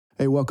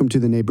Hey, welcome to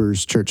the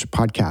Neighbors Church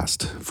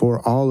podcast. For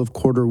all of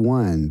quarter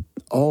one,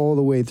 all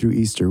the way through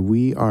Easter,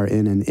 we are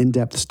in an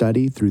in-depth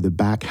study through the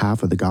back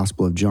half of the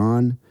Gospel of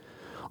John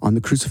on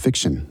the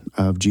crucifixion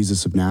of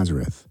Jesus of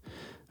Nazareth.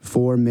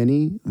 For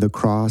many, the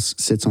cross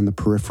sits on the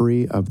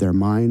periphery of their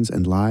minds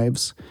and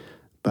lives,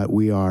 but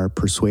we are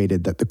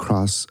persuaded that the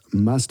cross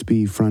must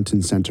be front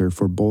and center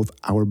for both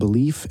our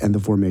belief and the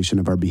formation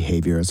of our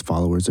behavior as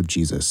followers of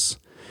Jesus.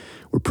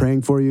 We're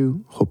praying for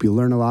you. Hope you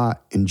learn a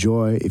lot.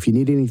 Enjoy. If you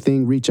need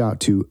anything, reach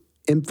out to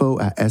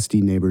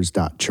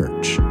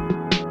info@sdneighbors.church.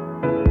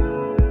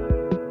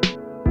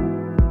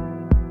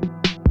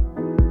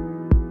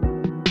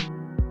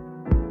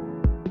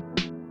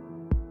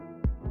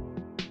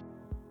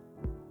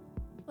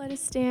 Let us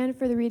stand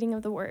for the reading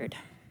of the word.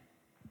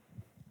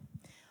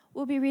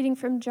 We'll be reading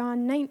from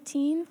John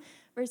 19,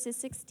 verses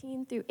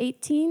 16 through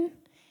 18,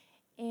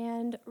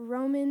 and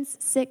Romans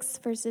 6,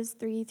 verses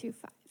 3 through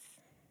 5.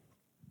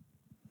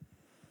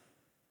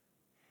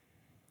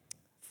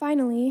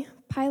 Finally,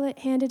 Pilate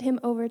handed him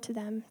over to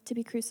them to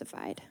be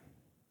crucified.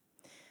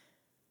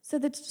 So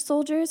the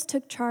soldiers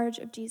took charge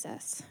of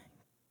Jesus.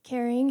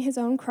 Carrying his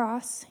own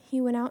cross, he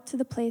went out to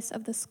the place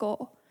of the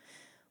skull,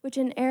 which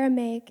in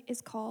Aramaic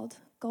is called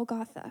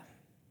Golgotha.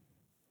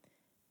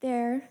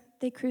 There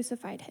they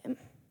crucified him,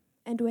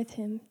 and with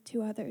him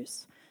 2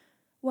 others,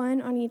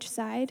 one on each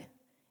side,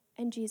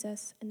 and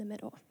Jesus in the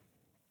middle.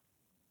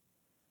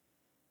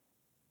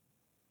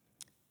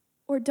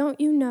 Or don't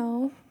you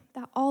know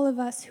that all of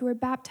us who were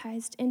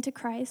baptized into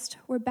Christ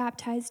were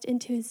baptized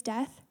into his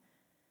death?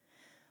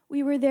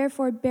 We were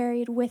therefore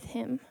buried with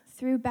him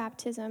through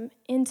baptism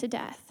into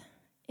death,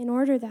 in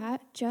order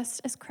that,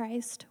 just as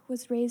Christ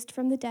was raised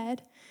from the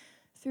dead,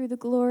 through the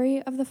glory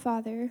of the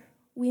Father,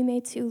 we may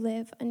too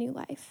live a new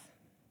life.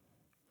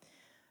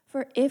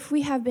 For if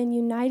we have been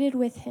united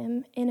with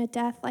him in a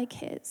death like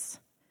his,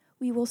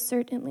 we will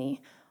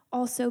certainly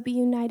also be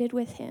united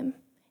with him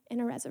in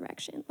a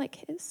resurrection like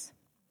his.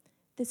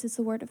 This is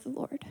the word of the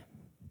Lord.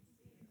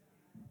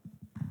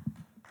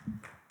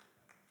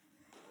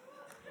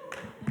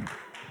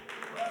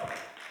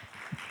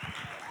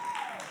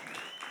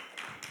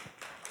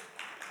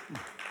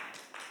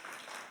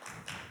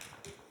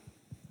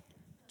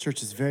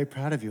 Church is very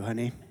proud of you,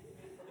 honey.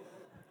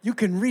 You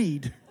can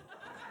read.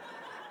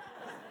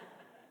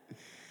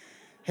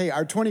 Hey,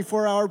 our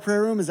 24-hour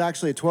prayer room is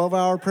actually a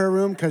 12-hour prayer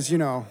room because,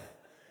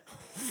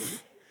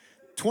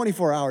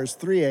 24 hours,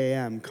 3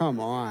 a.m., come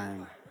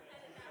on.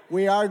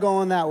 We are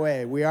going that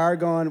way. We are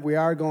going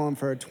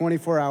for a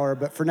 24-hour,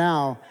 but for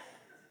now,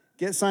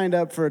 get signed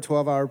up for a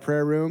 12-hour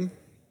prayer room,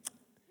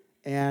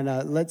 and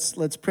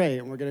let's pray,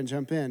 and we're going to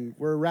jump in.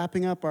 We're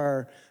wrapping up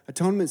our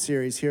atonement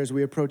series here as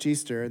we approach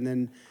Easter, and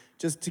then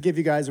just to give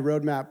you guys a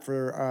roadmap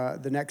for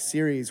the next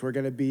series, we're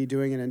going to be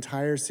doing an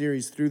entire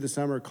series through the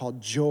summer called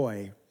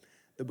Joy,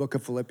 the book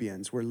of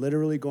Philippians. We're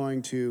literally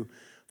going to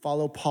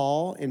follow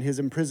Paul in his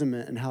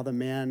imprisonment and how the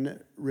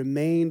man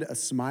remained a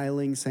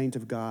smiling saint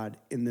of God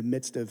in the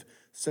midst of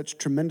such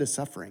tremendous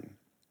suffering.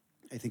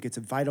 I think it's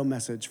a vital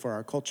message for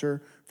our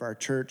culture, for our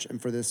church,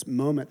 and for this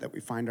moment that we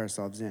find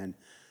ourselves in.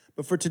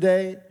 But for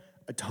today,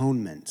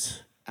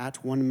 atonement,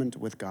 at one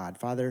with God.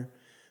 Father,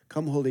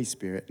 come Holy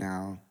Spirit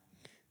now.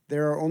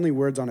 There are only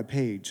words on a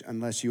page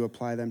unless you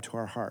apply them to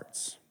our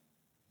hearts.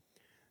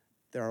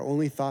 There are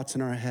only thoughts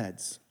in our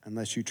heads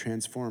unless you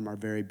transform our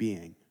very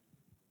being.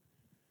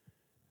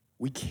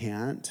 We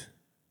can't,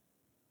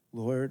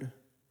 Lord,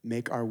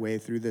 make our way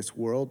through this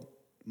world,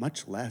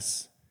 much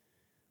less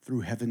through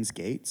heaven's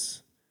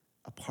gates,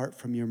 apart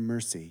from your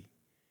mercy.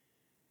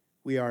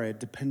 We are a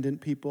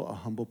dependent people, a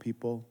humble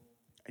people,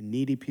 a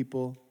needy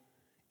people,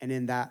 and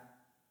in that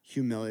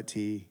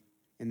humility,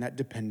 in that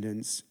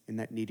dependence, in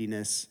that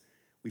neediness,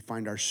 we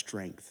find our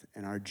strength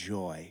and our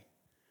joy,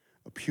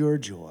 a pure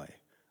joy,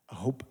 a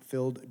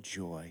hope-filled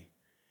joy.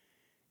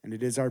 And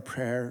it is our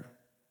prayer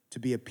to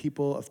be a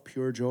people of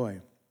pure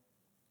joy.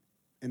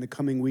 In the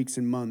coming weeks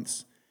and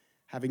months,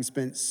 having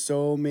spent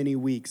so many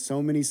weeks,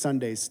 so many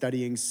Sundays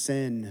studying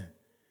sin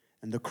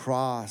and the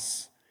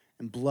cross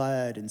and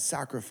blood and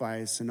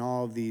sacrifice and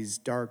all of these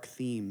dark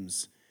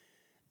themes,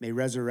 may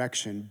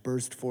resurrection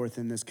burst forth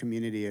in this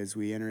community as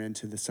we enter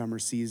into the summer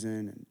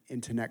season and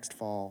into next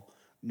fall.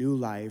 New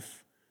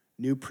life,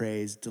 new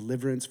praise,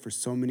 deliverance for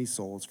so many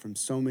souls from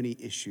so many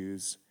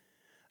issues,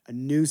 a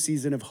new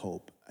season of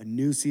hope, a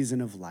new season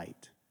of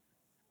light.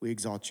 We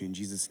exalt you in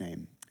Jesus'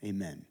 name,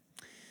 amen.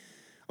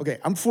 Okay,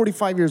 I'm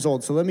 45 years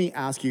old, so let me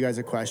ask you guys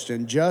a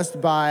question.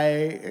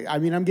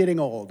 I'm getting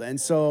old,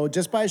 and so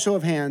just by a show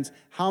of hands,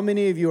 how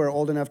many of you are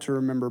old enough to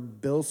remember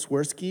Bill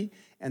Swirsky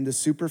and the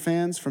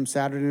Superfans from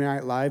Saturday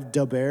Night Live,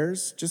 Da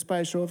Bears? Just by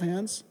a show of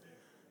hands?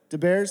 Da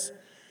Bears?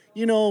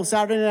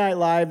 Saturday Night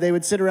Live, they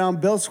would sit around,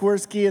 Bill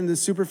Swirsky and the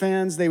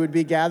Superfans, they would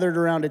be gathered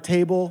around a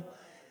table,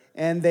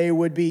 and they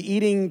would be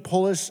eating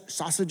Polish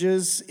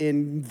sausages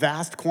in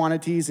vast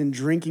quantities and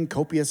drinking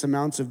copious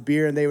amounts of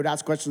beer, and they would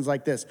ask questions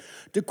like this.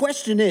 The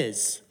question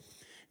is,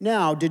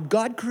 now, did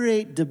God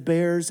create the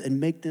Bears and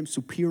make them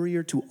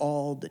superior to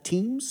all the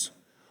teams?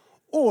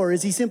 Or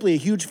is he simply a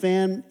huge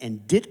fan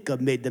and Ditka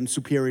made them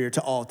superior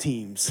to all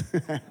teams?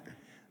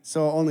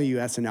 So only you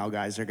SNL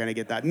guys are gonna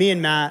get that. Me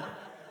and Matt,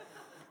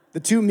 the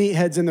two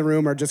meatheads in the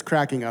room, are just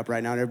cracking up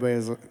right now. And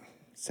everybody's like,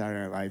 Saturday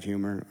Night Live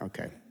humor.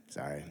 Okay,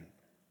 sorry.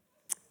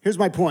 Here's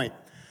my point.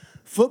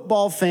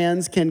 Football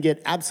fans can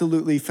get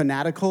absolutely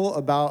fanatical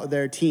about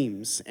their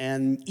teams.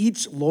 And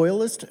each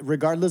loyalist,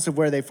 regardless of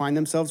where they find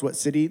themselves, what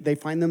city they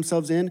find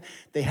themselves in,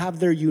 they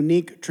have their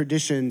unique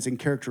traditions and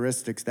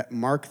characteristics that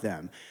mark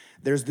them.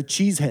 There's the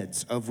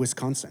cheeseheads of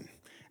Wisconsin,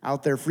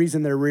 out there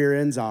freezing their rear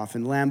ends off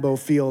in Lambeau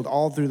Field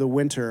all through the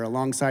winter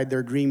alongside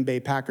their Green Bay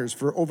Packers.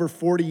 For over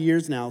 40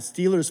 years now,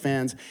 Steelers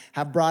fans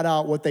have brought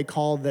out what they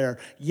call their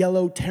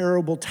yellow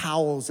terrible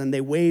towels, and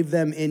they wave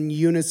them in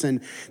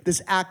unison.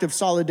 This act of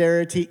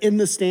solidarity in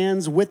the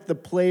stands with the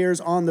players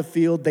on the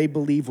field they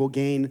believe will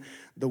gain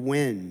the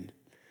win.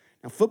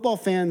 Now, football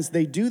fans,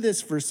 they do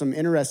this for some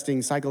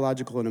interesting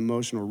psychological and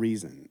emotional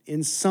reason.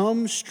 In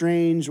some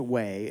strange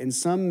way, in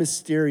some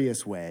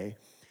mysterious way,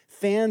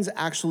 fans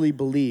actually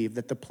believe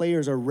that the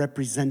players are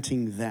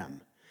representing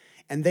them.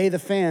 And they, the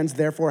fans,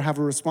 therefore have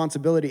a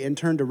responsibility in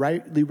turn to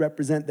rightly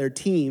represent their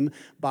team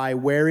by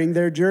wearing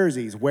their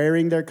jerseys,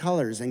 wearing their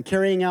colors, and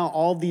carrying out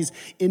all these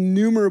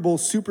innumerable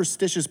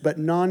superstitious but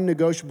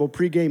non-negotiable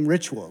pregame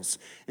rituals,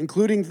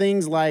 including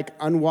things like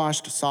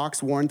unwashed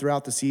socks worn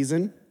throughout the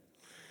season,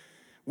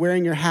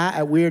 wearing your hat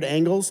at weird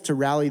angles to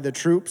rally the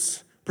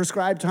troops,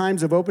 prescribed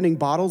times of opening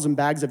bottles and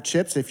bags of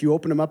chips. If you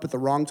open them up at the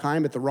wrong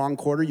time, at the wrong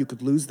quarter, you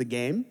could lose the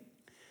game.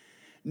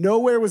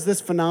 Nowhere was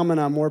this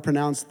phenomenon more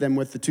pronounced than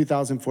with the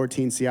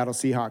 2014 Seattle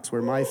Seahawks,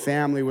 where my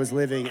family was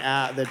living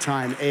at the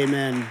time.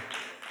 Amen.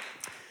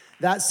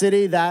 That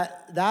city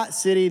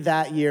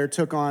that year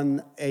took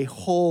on a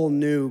whole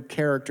new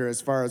character as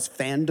far as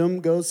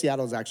fandom goes.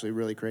 Seattle's actually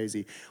really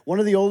crazy. One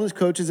of the oldest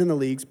coaches in the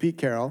leagues, Pete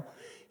Carroll,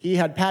 he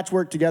had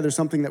patchworked together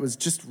something that was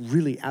just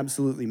really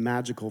absolutely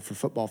magical for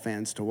football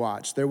fans to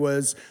watch. There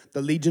was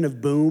the Legion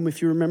of Boom,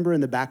 if you remember,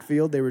 in the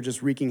backfield. They were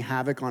just wreaking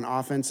havoc on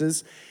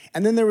offenses.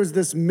 And then there was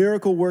this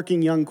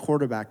miracle-working young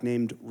quarterback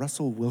named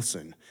Russell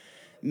Wilson.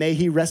 May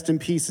he rest in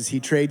peace as he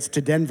trades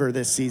to Denver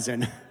this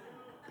season.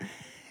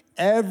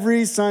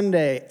 Every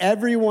Sunday,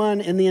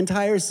 everyone in the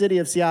entire city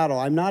of Seattle,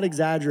 I'm not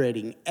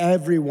exaggerating,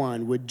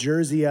 everyone would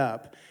jersey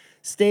up.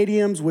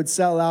 Stadiums would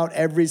sell out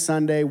every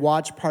Sunday.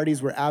 Watch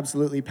parties were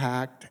absolutely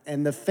packed.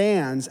 And the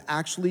fans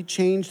actually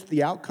changed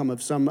the outcome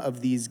of some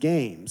of these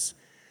games.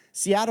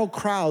 Seattle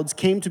crowds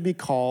came to be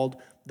called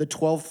the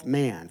 12th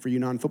man. For you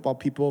non-football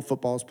people,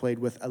 football is played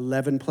with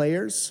 11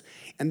 players.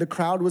 And the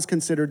crowd was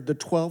considered the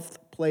 12th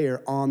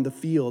player on the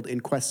field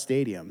in Quest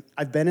Stadium.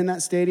 I've been in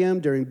that stadium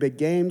during big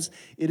games.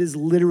 It is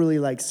literally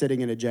like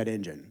sitting in a jet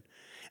engine.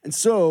 And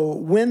so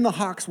when the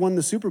Hawks won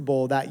the Super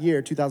Bowl that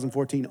year,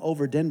 2014,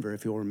 over Denver,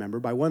 if you'll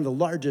remember, by one of the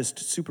largest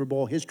Super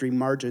Bowl history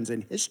margins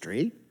in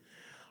history,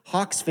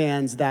 Hawks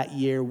fans that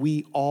year,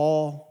 we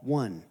all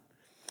won.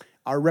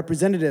 Our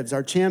representatives,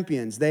 our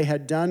champions, they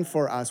had done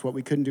for us what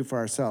we couldn't do for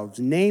ourselves,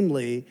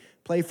 namely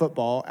play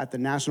football at the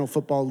National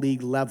Football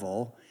League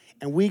level,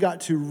 and we got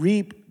to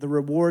reap the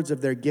rewards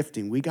of their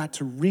gifting. We got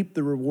to reap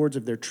the rewards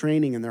of their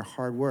training and their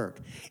hard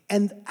work.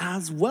 And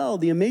as well,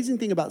 the amazing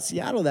thing about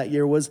Seattle that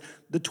year was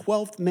the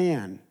 12th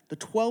man,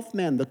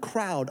 the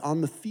crowd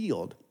on the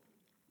field,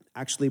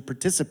 actually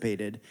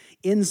participated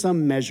in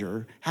some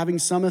measure, having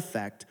some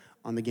effect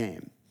on the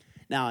game.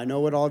 Now, I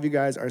know what all of you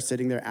guys are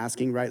sitting there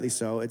asking, rightly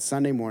so. It's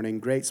Sunday morning,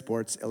 great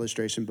sports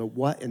illustration, but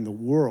what in the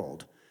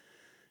world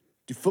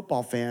do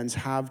football fans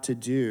have to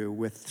do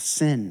with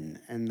sin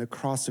and the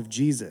cross of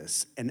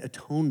Jesus and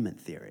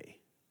atonement theory?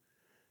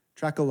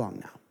 Track along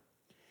now.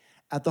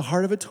 At the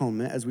heart of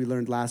atonement, as we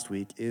learned last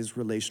week, is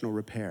relational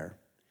repair.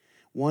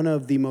 One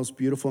of the most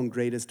beautiful and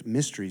greatest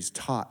mysteries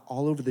taught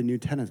all over the New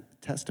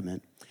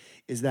Testament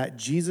is that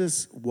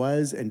Jesus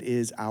was and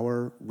is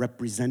our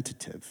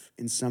representative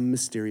in some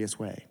mysterious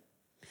way.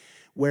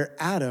 Where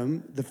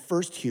Adam, the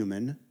first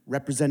human,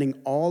 representing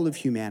all of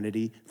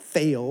humanity,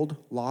 failed,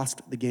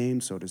 lost the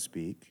game, so to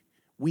speak,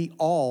 we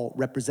all,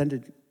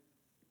 represented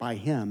by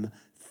him,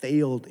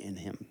 failed in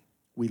him.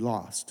 We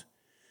lost.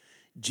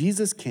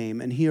 Jesus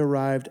came and he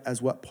arrived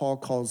as what Paul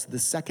calls the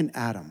second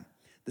Adam,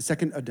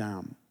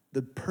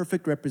 the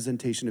perfect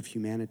representation of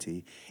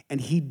humanity. And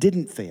he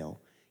didn't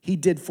fail. He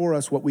did for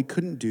us what we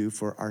couldn't do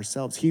for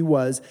ourselves. He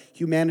was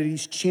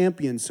humanity's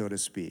champion, so to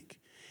speak.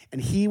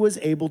 And he was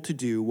able to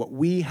do what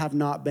we have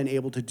not been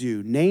able to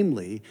do,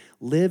 namely,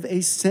 live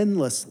a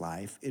sinless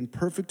life in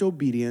perfect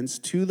obedience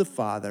to the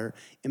Father,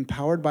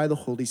 empowered by the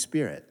Holy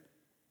Spirit.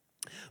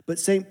 But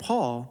St.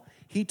 Paul,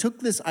 he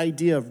took this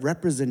idea of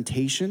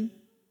representation,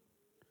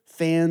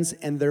 fans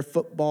and their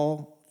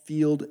football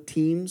field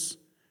teams,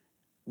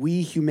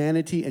 we,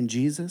 humanity, and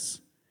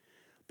Jesus.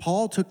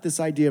 Paul took this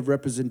idea of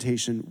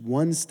representation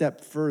one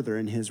step further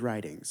in his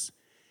writings.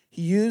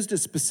 He used a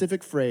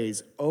specific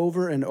phrase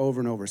over and over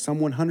and over,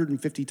 some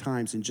 150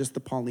 times in just the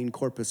Pauline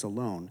corpus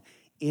alone,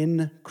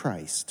 in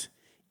Christ,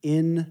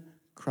 in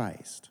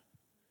Christ.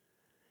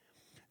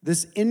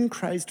 This in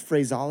Christ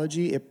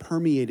phraseology, it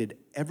permeated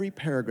every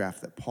paragraph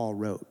that Paul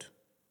wrote.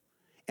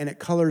 and it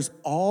colors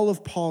all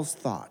of Paul's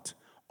thought,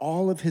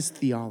 all of his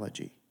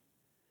theology.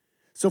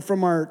 So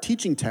from our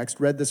teaching text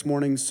read this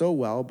morning so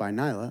well by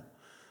Nyla,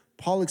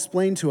 Paul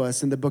explained to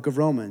us in the book of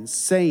Romans,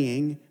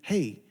 saying,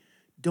 hey,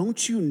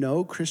 don't you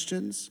know,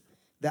 Christians,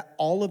 that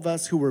all of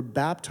us who were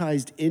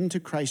baptized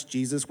into Christ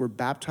Jesus were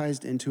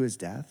baptized into his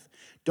death?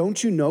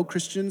 Don't you know,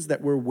 Christians,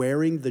 that we're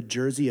wearing the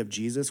jersey of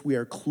Jesus? We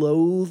are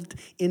clothed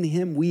in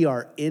him. We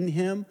are in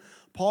him.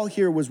 Paul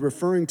here was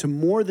referring to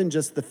more than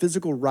just the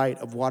physical rite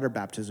of water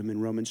baptism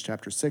in Romans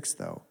chapter 6,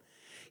 though.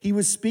 He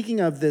was speaking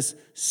of this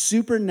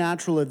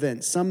supernatural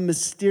event, some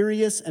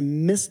mysterious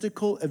and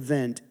mystical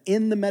event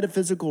in the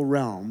metaphysical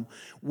realm,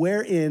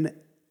 wherein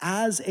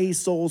as a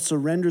soul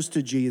surrenders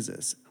to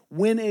Jesus,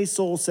 when a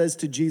soul says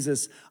to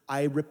Jesus,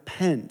 I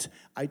repent,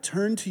 I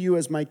turn to you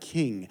as my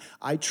king,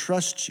 I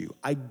trust you,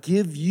 I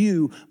give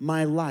you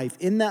my life,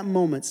 in that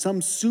moment,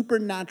 some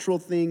supernatural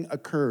thing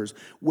occurs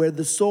where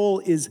the soul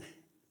is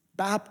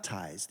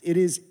baptized. It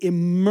is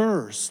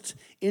immersed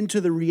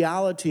into the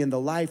reality and the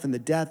life and the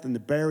death and the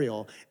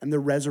burial and the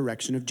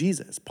resurrection of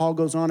Jesus. Paul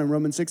goes on in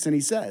Romans 6 and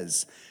he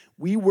says,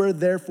 we were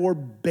therefore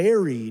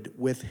buried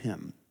with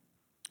him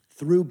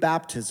through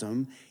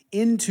baptism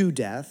into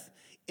death,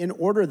 in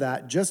order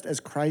that, just as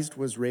Christ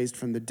was raised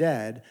from the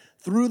dead,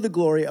 through the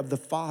glory of the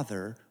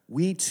Father,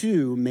 we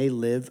too may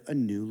live a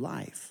new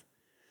life.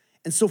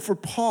 And so for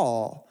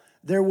Paul,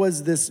 there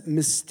was this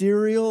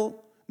mysterious,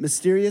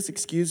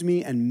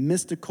 and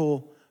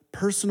mystical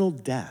personal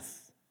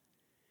death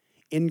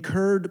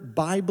incurred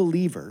by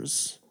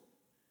believers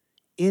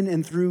in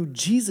and through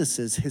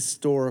Jesus'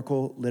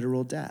 historical,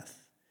 literal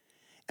death.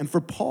 And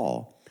for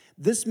Paul,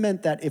 this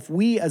meant that if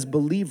we as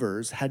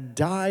believers had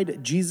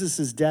died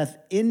Jesus' death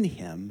in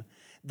him,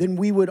 then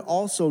we would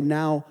also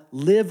now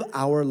live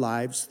our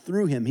lives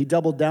through him. He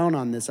doubled down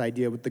on this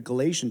idea with the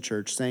Galatian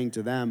church, saying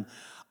to them,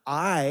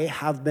 I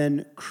have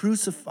been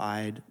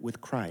crucified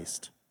with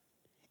Christ,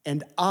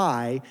 and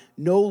I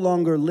no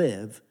longer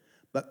live,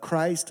 but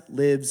Christ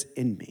lives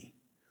in me.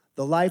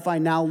 The life I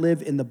now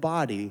live in the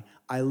body,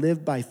 I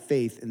live by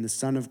faith in the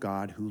Son of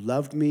God who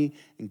loved me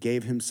and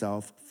gave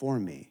himself for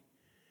me.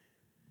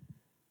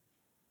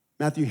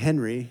 Matthew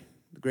Henry,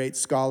 the great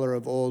scholar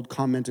of old,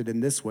 commented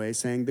in this way,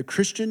 saying, the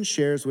Christian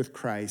shares with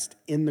Christ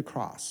in the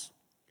cross.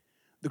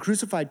 The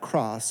crucified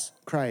cross,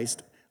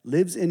 Christ,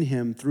 lives in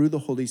him through the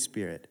Holy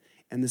Spirit,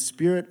 and the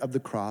spirit of the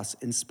cross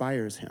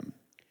inspires him.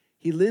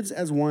 He lives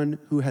as one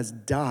who has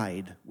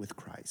died with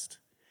Christ.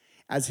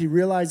 As he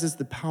realizes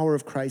the power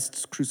of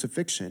Christ's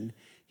crucifixion,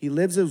 he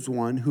lives as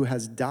one who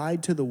has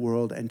died to the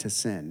world and to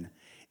sin,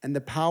 and the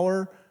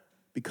power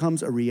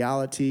becomes a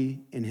reality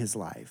in his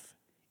life.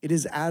 It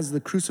is as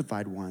the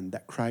crucified one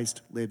that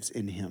Christ lives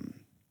in him.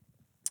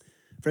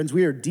 Friends,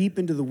 we are deep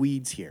into the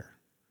weeds here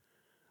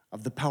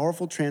of the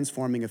powerful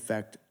transforming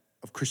effect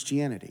of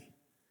Christianity.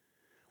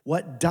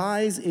 What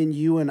dies in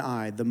you and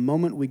I the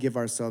moment we give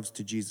ourselves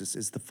to Jesus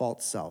is the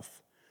false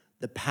self,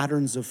 the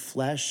patterns of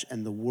flesh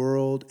and the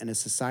world and a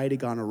society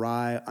gone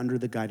awry under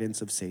the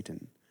guidance of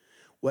Satan.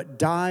 What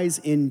dies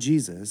in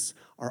Jesus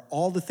are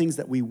all the things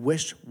that we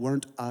wish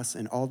weren't us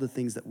and all the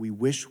things that we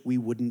wish we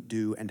wouldn't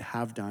do and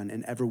have done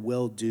and ever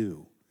will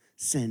do.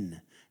 Sin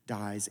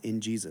dies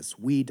in Jesus.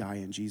 We die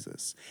in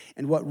Jesus.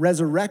 And what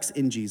resurrects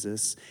in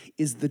Jesus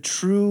is the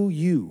true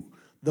you,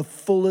 the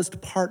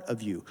fullest part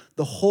of you,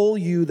 the whole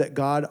you that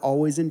God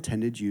always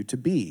intended you to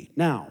be.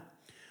 Now,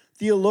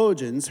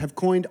 theologians have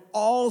coined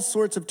all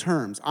sorts of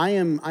terms. I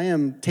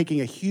am taking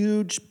a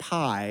huge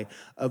pie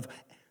of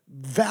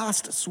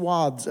vast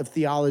swaths of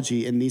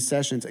theology in these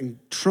sessions and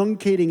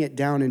truncating it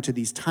down into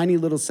these tiny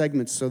little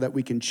segments so that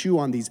we can chew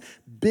on these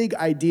big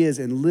ideas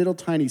in little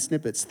tiny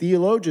snippets.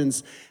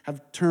 Theologians have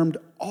coined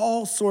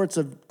all sorts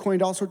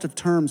of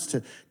terms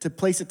to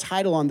place a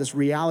title on this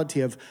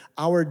reality of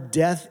our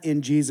death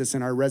in Jesus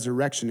and our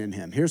resurrection in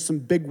him. Here's some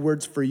big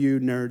words for you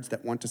nerds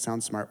that want to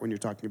sound smart when you're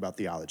talking about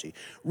theology.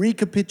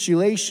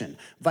 Recapitulation,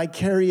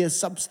 vicarious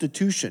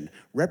substitution,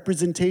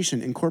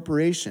 representation,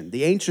 incorporation.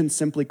 The ancients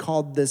simply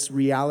called this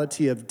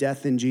reality of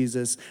death in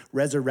Jesus,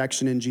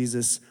 resurrection in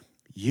Jesus,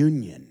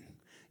 union.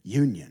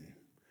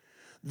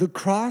 The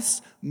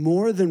cross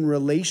more than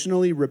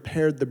relationally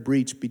repaired the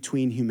breach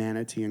between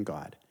humanity and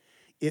God.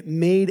 It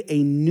made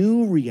a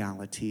new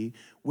reality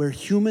where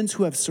humans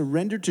who have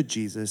surrendered to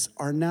Jesus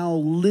are now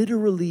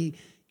literally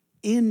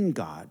in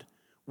God.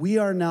 We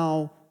are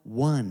now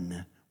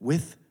one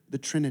with the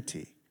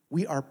Trinity.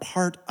 We are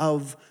part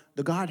of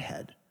the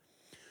Godhead.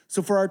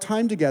 So for our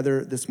time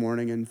together this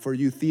morning, and for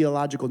you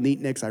theological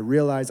neatnicks, I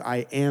realize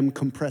I am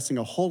compressing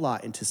a whole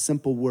lot into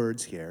simple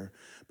words here,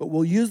 but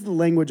we'll use the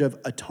language of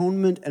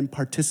atonement and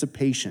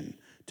participation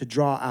to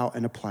draw out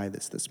and apply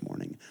this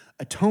morning.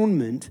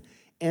 Atonement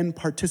and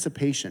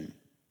participation.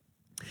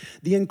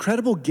 The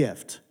incredible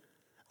gift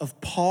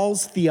of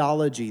Paul's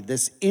theology,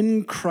 this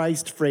in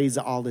Christ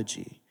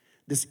phraseology,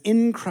 this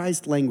in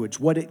Christ language,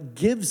 what it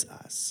gives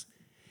us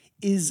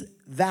is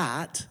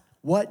that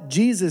what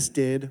Jesus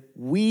did,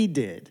 we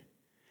did.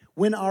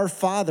 When our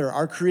Father,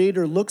 our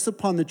Creator, looks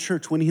upon the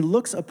church, when he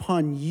looks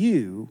upon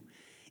you,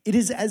 It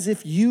is as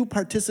if you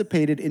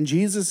participated in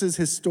Jesus'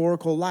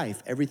 historical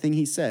life. Everything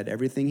he said,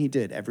 everything he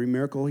did, every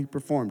miracle he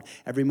performed,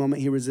 every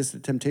moment he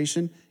resisted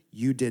temptation,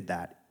 you did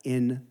that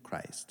in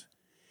Christ.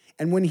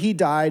 And when he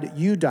died,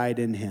 you died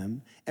in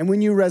him. And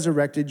when you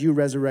resurrected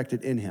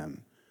in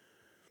him.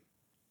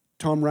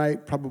 Tom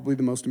Wright, probably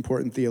the most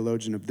important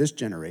theologian of this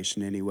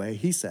generation anyway,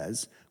 he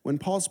says, when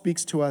Paul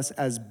speaks to us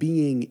as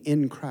being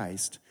in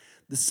Christ,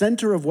 the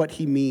center of what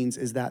he means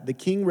is that the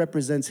king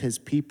represents his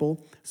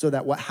people so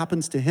that what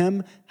happens to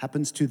him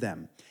happens to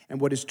them.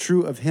 And what is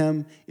true of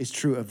him is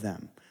true of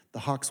them. The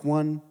Hawks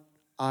won,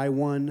 I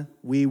won,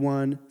 we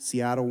won,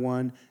 Seattle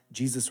won,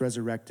 Jesus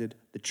resurrected,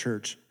 the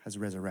church has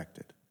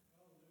resurrected.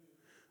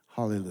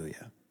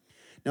 Hallelujah.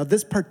 Now,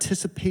 this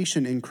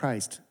participation in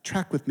Christ,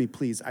 track with me,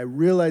 please. I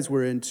realize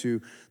we're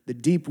into the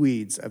deep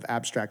weeds of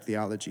abstract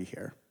theology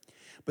here.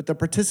 But the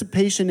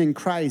participation in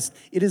Christ,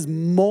 it is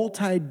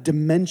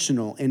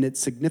multidimensional in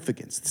its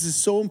significance. This is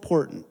so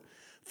important.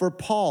 For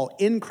Paul,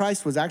 in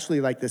Christ was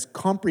actually like this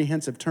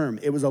comprehensive term.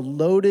 It was a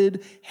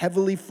loaded,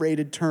 heavily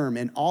freighted term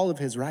in all of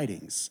his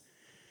writings.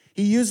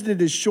 He used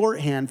it as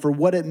shorthand for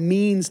what it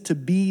means to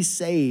be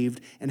saved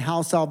and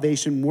how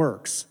salvation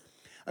works.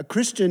 A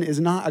Christian is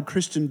not a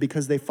Christian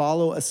because they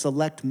follow a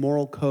select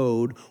moral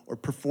code or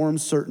perform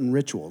certain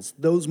rituals.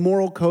 Those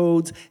moral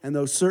codes and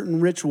those certain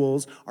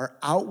rituals are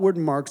outward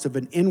marks of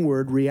an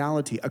inward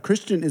reality. A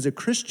Christian is a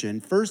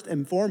Christian first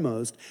and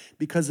foremost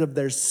because of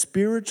their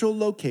spiritual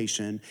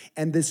location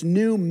and this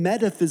new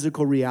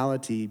metaphysical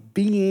reality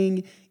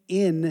being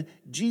in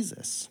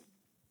Jesus.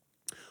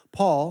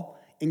 Paul,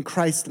 in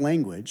Christ's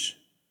language,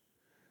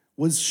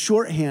 was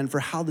shorthand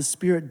for how the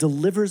Spirit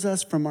delivers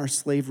us from our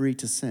slavery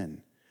to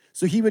sin.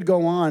 So he would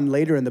go on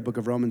later in the book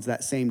of Romans,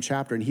 that same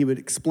chapter, and he would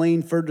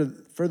explain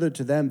further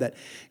to them that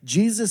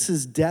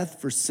Jesus' death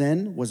for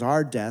sin was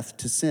our death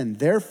to sin.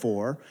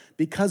 Therefore,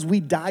 because we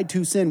died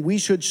to sin, we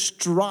should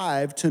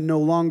strive to no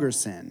longer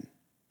sin.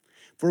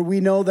 For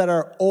we know that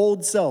our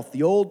old self,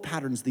 the old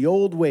patterns, the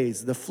old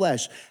ways, the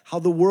flesh, how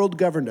the world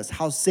governed us,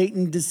 how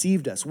Satan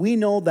deceived us, we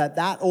know that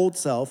that old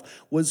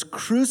self was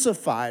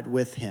crucified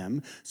with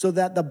him so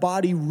that the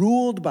body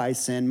ruled by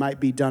sin might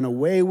be done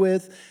away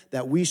with,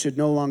 that we should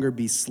no longer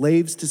be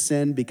slaves to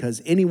sin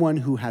because anyone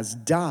who has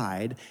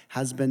died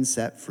has been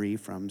set free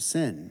from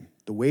sin.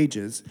 The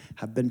wages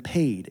have been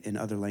paid, in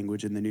other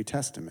language in the New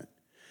Testament.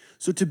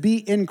 So to be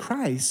in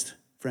Christ,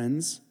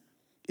 friends,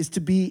 is to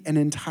be an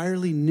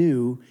entirely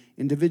new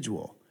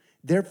individual.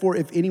 Therefore,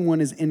 if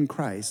anyone is in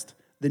Christ,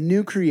 the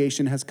new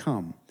creation has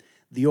come.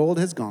 The old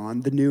has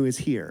gone, the new is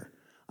here.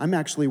 I'm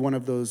actually one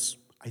of those,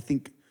 I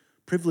think,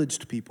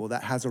 privileged people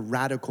that has a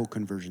radical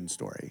conversion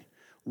story.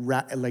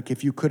 Like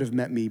if you could have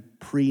met me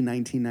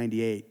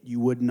pre-1998, you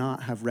would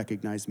not have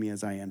recognized me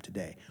as I am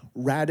today.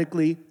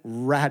 Radically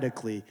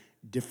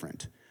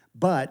different.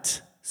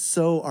 But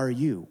so are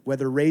you.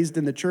 Whether raised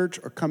in the church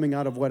or coming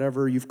out of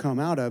whatever you've come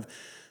out of,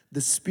 the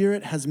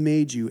Spirit has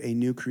made you a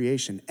new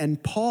creation.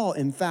 And Paul,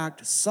 in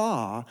fact,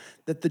 saw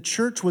that the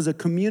church was a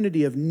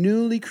community of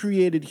newly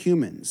created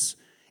humans,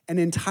 an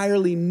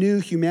entirely new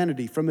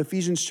humanity. From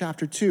Ephesians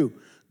chapter 2,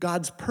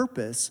 God's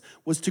purpose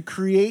was to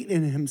create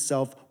in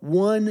himself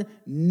one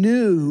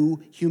new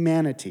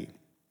humanity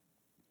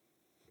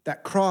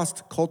that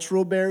crossed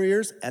cultural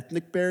barriers,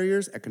 ethnic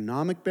barriers,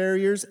 economic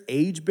barriers,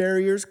 age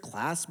barriers,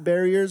 class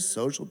barriers,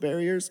 social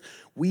barriers.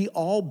 We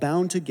all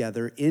bound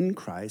together in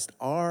Christ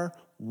are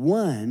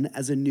one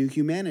as a new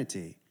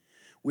humanity.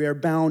 We are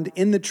bound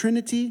in the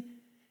Trinity,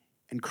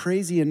 and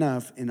crazy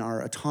enough, in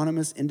our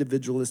autonomous,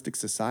 individualistic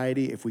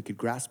society, if we could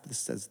grasp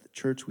this as the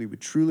church, we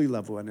would truly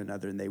love one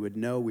another, and they would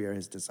know we are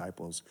his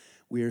disciples.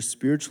 We are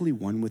spiritually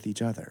one with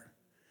each other.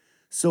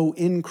 So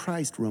in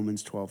Christ,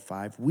 Romans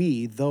 12:5,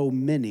 we, though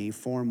many,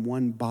 form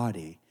one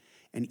body,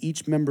 and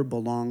each member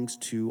belongs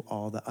to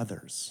all the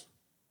others.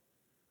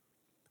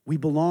 We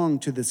belong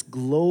to this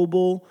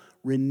global,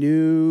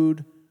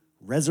 renewed,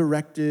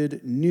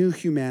 resurrected new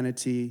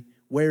humanity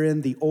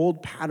wherein the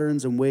old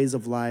patterns and ways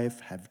of life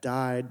have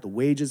died, the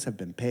wages have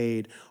been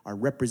paid, our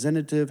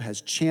representative has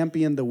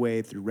championed the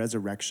way through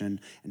resurrection,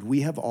 and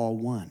we have all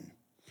won.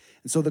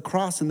 And so the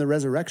cross and the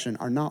resurrection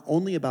are not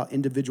only about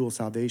individual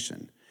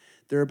salvation,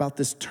 they're about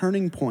this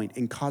turning point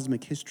in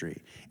cosmic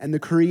history and the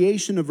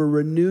creation of a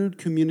renewed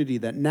community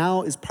that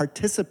now is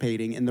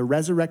participating in the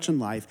resurrection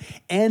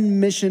life and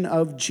mission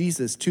of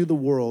Jesus to the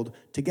world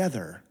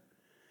together.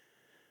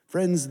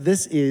 Friends,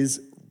 this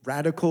is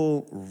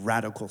radical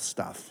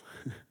stuff.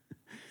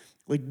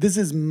 Like, this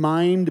is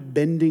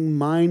mind-bending,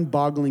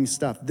 mind-boggling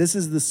stuff. This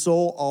is the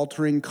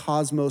soul-altering,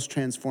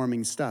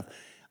 cosmos-transforming stuff.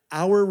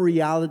 Our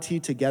reality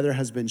together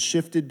has been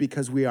shifted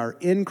because we are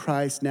in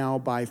Christ now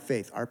by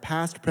faith. Our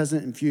past,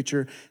 present, and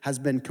future has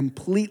been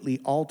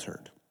completely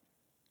altered.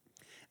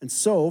 And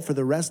so, for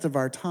the rest of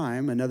our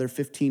time, another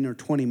 15 or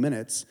 20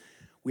 minutes,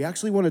 we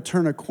actually want to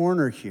turn a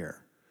corner here.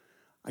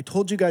 I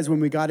told you guys when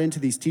we got into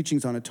these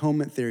teachings on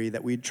atonement theory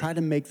that we'd try to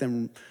make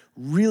them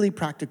really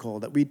practical,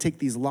 that we'd take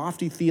these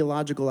lofty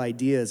theological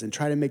ideas and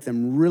try to make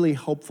them really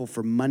helpful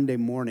for Monday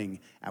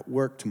morning at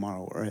work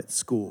tomorrow or at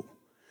school.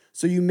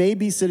 So you may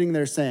be sitting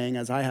there saying,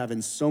 as I have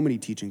in so many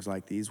teachings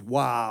like these,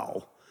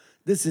 wow,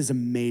 this is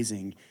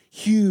amazing.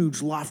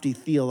 Huge, lofty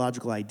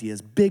theological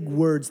ideas, big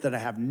words that I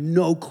have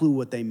no clue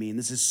what they mean.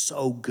 This is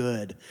so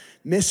good.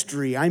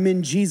 Mystery, I'm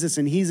in Jesus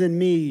and he's in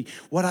me.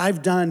 What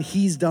I've done,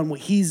 he's done. What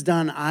he's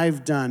done,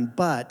 I've done.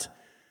 But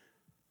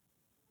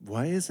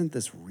why isn't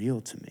this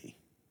real to me?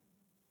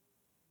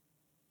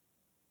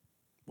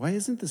 Why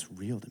isn't this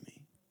real to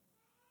me?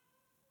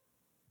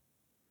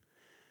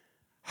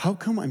 How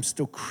come I'm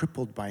still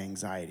crippled by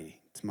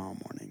anxiety tomorrow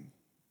morning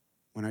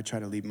when I try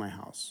to leave my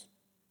house?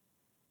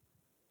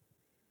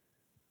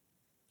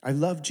 I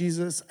love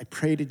Jesus, I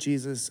pray to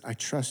Jesus, I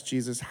trust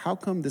Jesus. How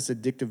come this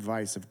addictive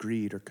vice of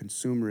greed or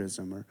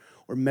consumerism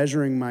or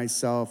measuring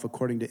myself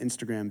according to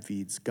Instagram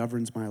feeds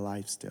governs my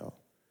life still?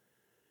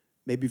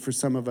 Maybe for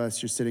some of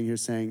us, you're sitting here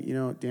saying,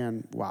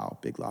 Dan, wow,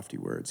 big lofty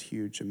words,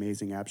 huge,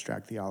 amazing,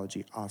 abstract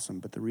theology, awesome.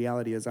 But the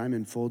reality is I'm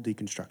in full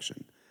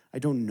deconstruction. I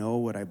don't know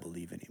what I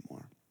believe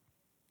anymore.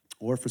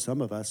 Or for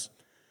some of us,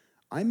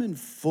 I'm in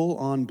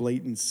full-on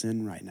blatant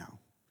sin right now.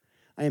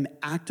 I am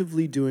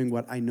actively doing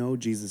what I know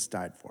Jesus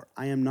died for.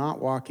 I am not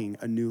walking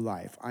a new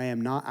life. I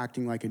am not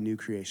acting like a new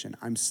creation.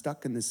 I'm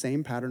stuck in the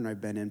same pattern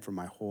I've been in for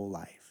my whole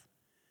life.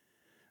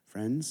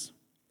 Friends,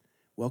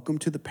 welcome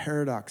to the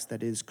paradox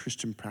that is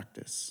Christian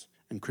practice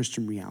and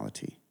Christian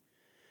reality.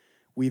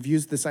 We've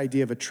used this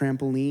idea of a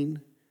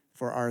trampoline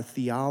for our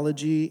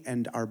theology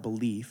and our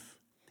belief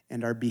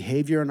and our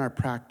behavior and our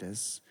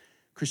practice.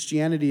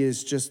 Christianity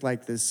is just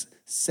like this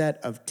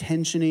set of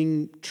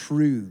tensioning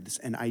truths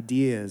and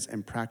ideas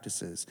and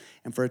practices.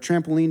 And for a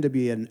trampoline to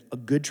be a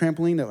good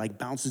trampoline that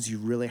bounces you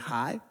really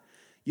high,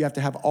 you have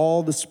to have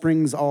all the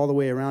springs all the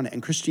way around it.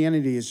 And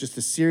Christianity is just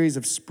a series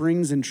of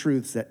springs and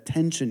truths that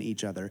tension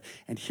each other.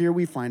 And here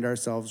we find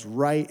ourselves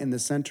right in the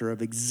center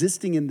of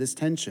existing in this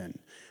tension.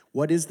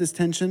 What is this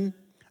tension?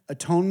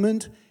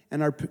 Atonement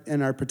and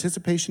our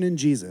participation in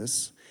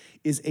Jesus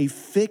is a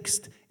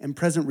fixed and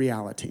present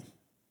reality.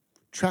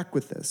 Track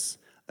with this.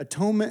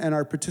 Atonement and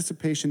our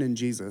participation in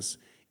Jesus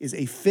is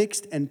a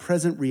fixed and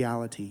present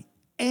reality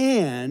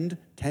and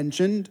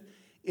tensioned.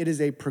 It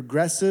is a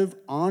progressive,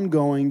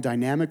 ongoing,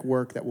 dynamic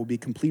work that will be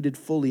completed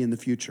fully in the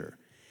future.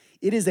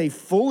 It is a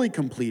fully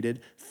completed,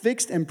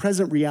 fixed and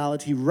present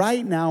reality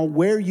right now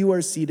where you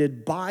are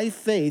seated by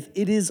faith.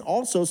 It is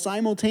also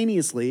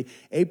simultaneously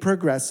a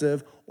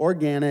progressive,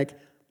 organic,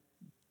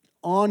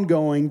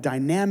 ongoing,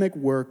 dynamic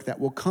work that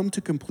will come to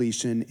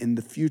completion in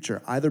the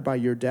future, either by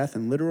your death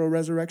and literal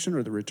resurrection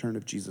or the return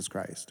of Jesus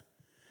Christ.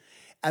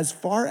 As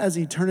far as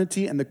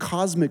eternity and the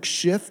cosmic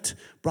shift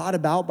brought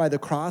about by the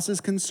cross is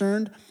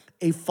concerned,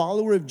 a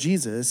follower of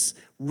Jesus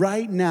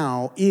right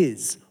now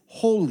is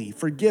holy,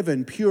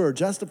 forgiven, pure,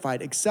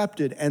 justified,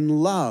 accepted, and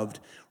loved.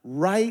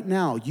 Right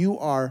now, you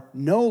are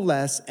no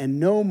less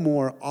and no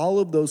more all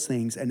of those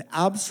things, and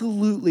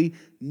absolutely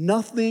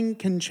nothing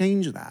can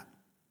change that.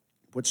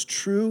 What's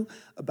true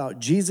about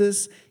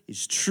Jesus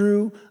is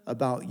true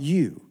about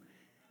you.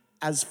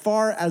 As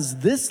far as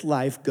this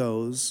life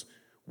goes,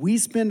 we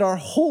spend our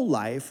whole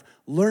life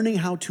learning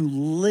how to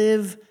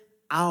live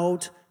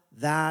out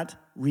that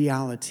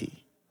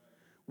reality.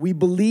 We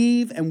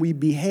believe and we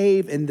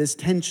behave in this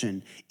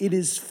tension. It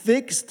is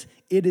fixed,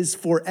 it is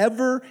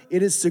forever,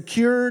 it is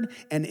secured,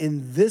 and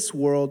in this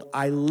world,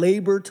 I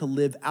labor to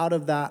live out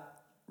of that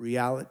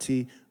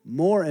reality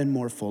more and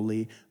more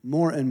fully,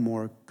 more and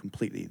more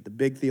completely. The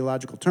big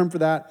theological term for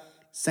that,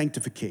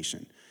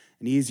 sanctification.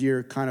 An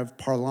easier kind of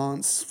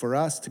parlance for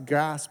us to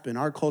grasp in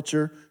our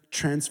culture,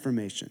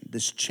 transformation,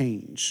 this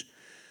change.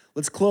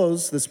 Let's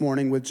close this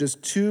morning with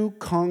just 2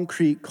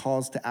 concrete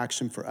calls to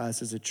action for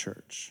us as a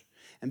church.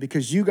 And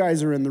because you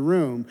guys are in the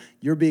room,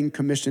 you're being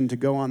commissioned to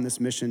go on this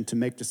mission to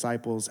make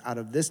disciples out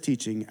of this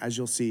teaching, as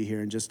you'll see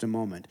here in just a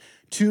moment.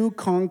 2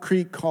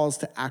 concrete calls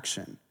to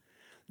action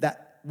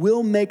that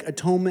will make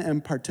atonement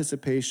and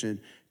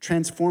participation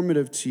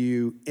transformative to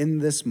you in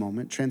this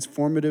moment,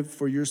 transformative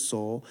for your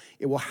soul.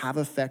 It will have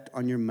effect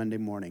on your Monday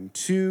morning.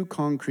 2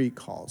 concrete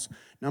calls.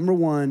 Number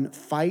 1,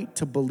 fight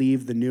to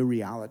believe the new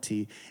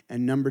reality.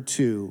 And number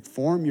 2,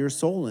 form your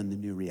soul in the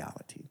new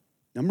reality.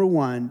 Number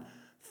 1,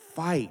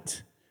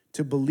 fight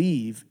to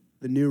believe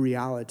the new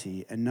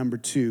reality. And number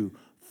 2,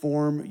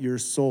 form your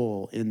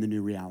soul in the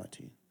new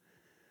reality.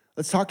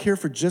 Let's talk here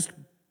for just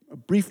a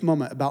brief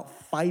moment about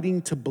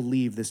fighting to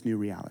believe this new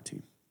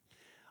reality.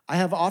 I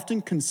have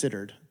often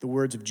considered the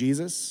words of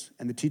Jesus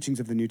and the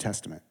teachings of the New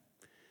Testament,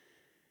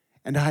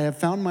 and I have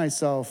found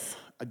myself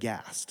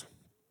aghast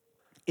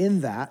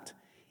in that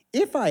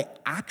if I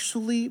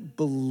actually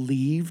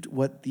believed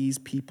what these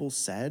people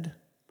said,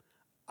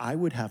 I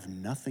would have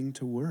nothing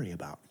to worry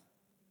about.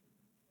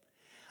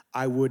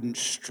 I wouldn't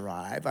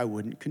strive, I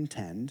wouldn't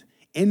contend.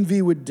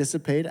 Envy would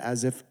dissipate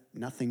as if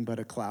nothing but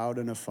a cloud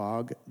and a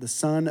fog. The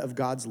sun of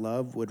God's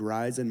love would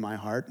rise in my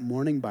heart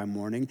morning by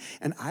morning,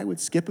 and I would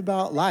skip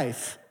about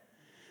life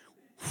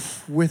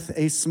with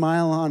a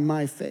smile on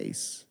my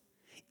face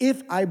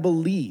if I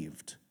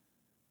believed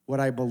what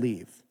I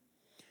believe.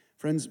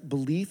 Friends,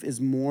 belief is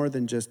more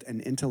than just an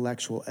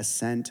intellectual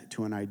assent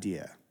to an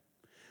idea.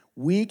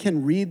 we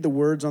can read the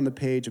words on the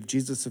page of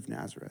Jesus of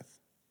Nazareth.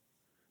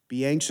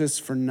 Be anxious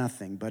for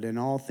nothing, but in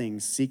all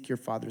things seek your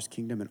Father's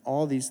kingdom, and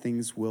all these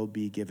things will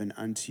be given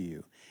unto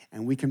you.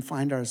 And we can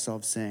find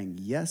ourselves saying,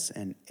 yes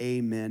and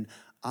amen.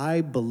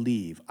 I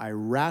believe, I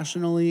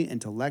rationally,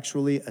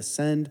 intellectually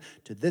ascend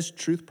to this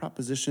truth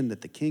proposition that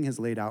the King has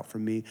laid out for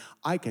me.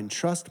 I can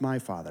trust my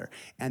Father.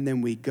 And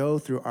then we go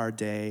through our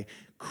day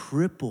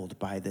crippled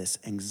by this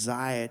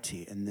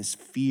anxiety and this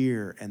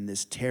fear and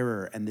this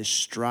terror and this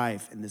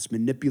strife and this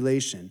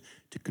manipulation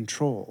to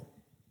control.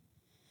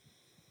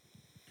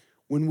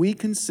 When we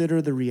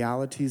consider the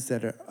realities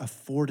that are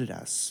afforded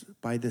us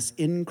by this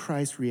in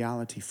Christ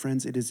reality,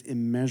 friends, it is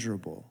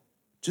immeasurable.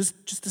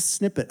 Just a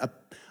snippet,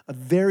 a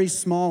very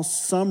small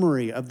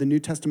summary of the New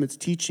Testament's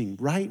teaching.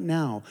 Right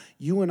now,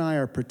 you and I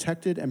are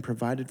protected and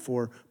provided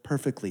for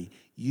perfectly.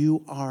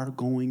 You are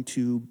going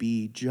to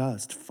be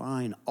just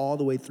fine all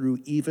the way through,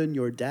 even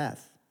your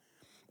death.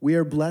 We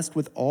are blessed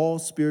with all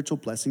spiritual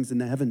blessings in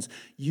the heavens.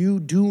 You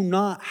do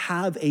not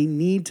have a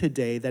need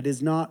today that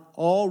is not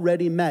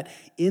already met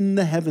in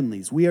the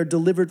heavenlies. We are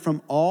delivered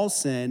from all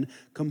sin,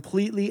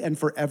 completely and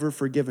forever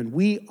forgiven.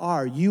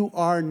 You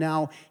are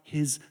now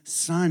his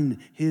son,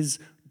 his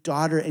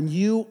daughter, and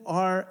you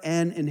are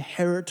an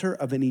inheritor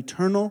of an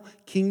eternal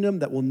kingdom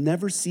that will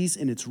never cease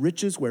in its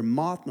riches, where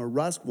moth nor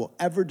rust will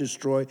ever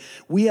destroy.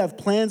 We have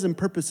plans and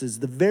purposes.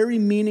 The very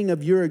meaning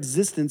of your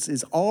existence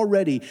is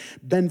already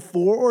been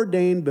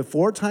foreordained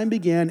before time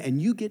began,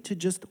 and you get to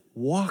just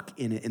walk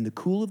in it in the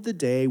cool of the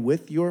day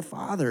with your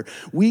Father.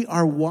 We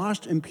are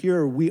washed and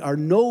pure. We are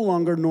no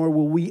longer, nor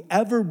will we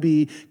ever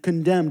be,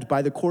 condemned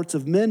by the courts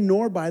of men,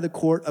 nor by the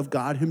court of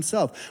God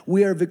himself.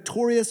 We are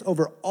victorious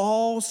over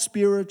all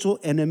spiritual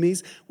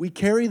enemies. We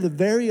carry the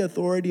very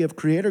authority of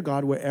Creator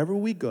God wherever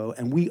we go,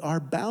 and we are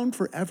bound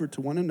forever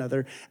to one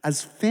another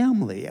as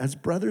family, as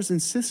brothers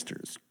and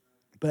sisters.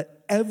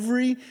 But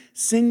every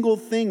single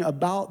thing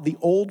about the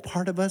old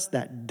part of us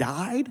that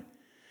died,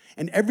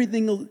 and every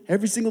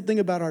single thing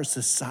about our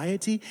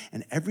society,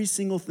 and every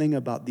single thing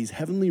about these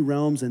heavenly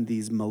realms and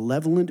these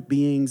malevolent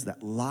beings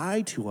that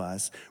lie to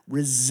us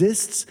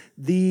resists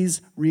these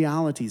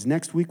realities.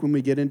 Next week, when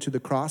we get into the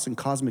cross and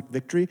cosmic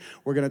victory,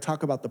 we're going to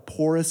talk about the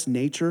porous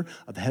nature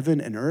of heaven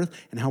and earth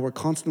and how we're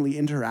constantly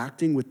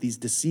interacting with these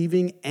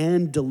deceiving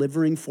and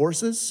delivering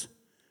forces.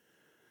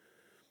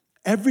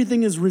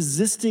 Everything is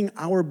resisting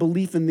our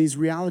belief in these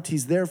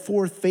realities.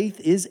 Therefore, faith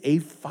is a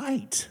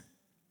fight.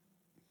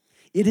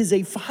 It is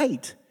a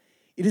fight.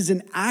 It is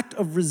an act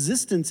of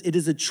resistance. It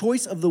is a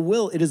choice of the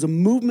will. It is a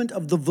movement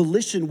of the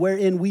volition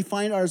wherein we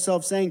find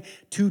ourselves saying,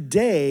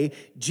 today,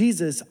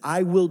 Jesus,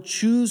 I will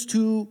choose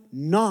to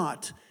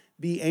not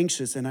be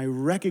anxious. And I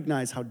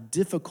recognize how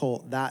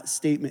difficult that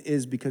statement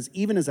is, because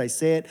even as I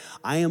say it,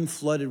 I am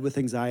flooded with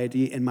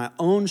anxiety and my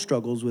own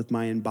struggles with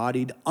my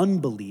embodied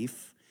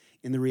unbelief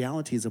in the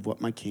realities of what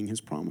my King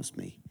has promised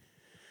me.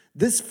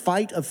 This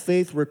fight of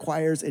faith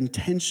requires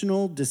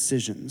intentional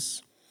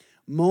decisions,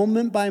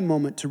 moment by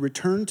moment, to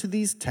return to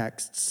these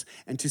texts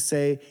and to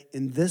say,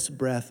 in this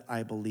breath,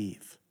 I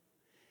believe.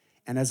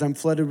 And as I'm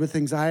flooded with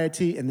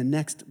anxiety, in the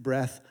next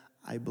breath,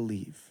 I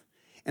believe.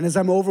 And as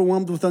I'm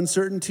overwhelmed with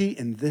uncertainty,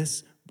 in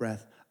this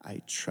breath,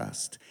 I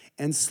trust.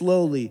 And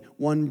slowly,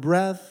 one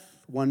breath,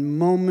 one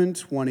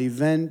moment, one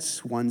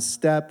event, one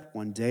step,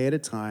 one day at a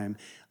time,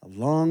 a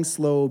long,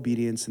 slow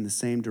obedience in the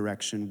same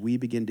direction, we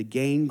begin to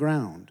gain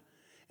ground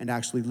and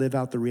actually live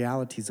out the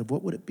realities of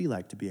what would it be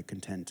like to be a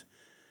content,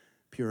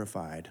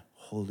 purified,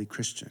 holy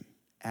Christian,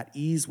 at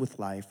ease with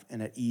life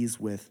and at ease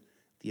with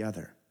the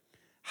other.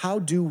 How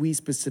do we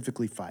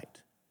specifically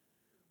fight?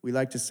 We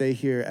like to say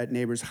here at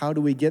Neighbors, how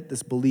do we get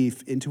this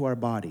belief into our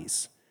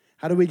bodies?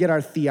 How do we get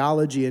our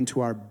theology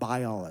into our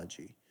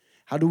biology?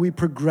 How do we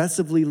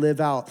progressively live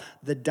out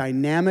the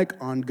dynamic,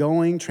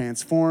 ongoing,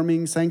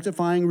 transforming,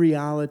 sanctifying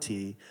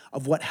reality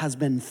of what has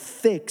been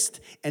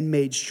fixed and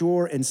made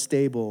sure and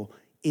stable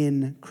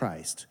in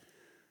Christ?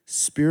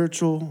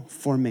 Spiritual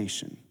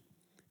formation.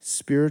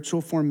 Spiritual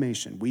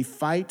formation. We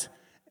fight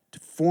to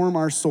form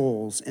our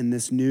souls in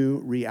this new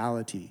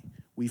reality.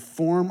 We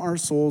form our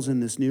souls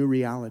in this new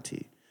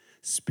reality.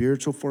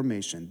 Spiritual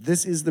formation.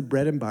 This is the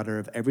bread and butter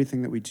of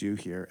everything that we do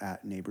here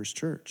at Neighbors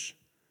Church.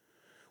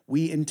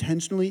 We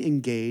intentionally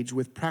engage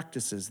with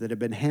practices that have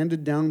been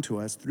handed down to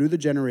us through the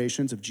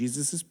generations of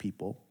Jesus'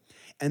 people,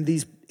 and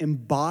these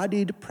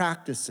embodied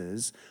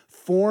practices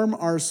form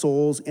our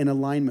souls in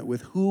alignment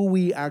with who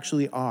we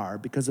actually are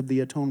because of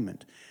the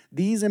atonement.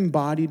 These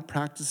embodied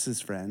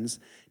practices, friends,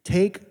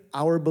 take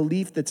our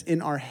belief that's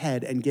in our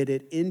head and get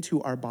it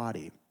into our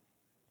body.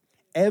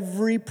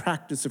 Every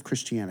practice of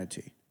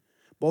Christianity,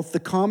 both the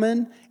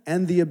common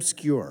and the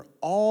obscure,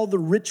 all the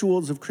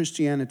rituals of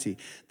Christianity,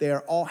 they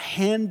are all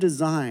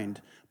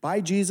hand-designed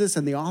by Jesus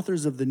and the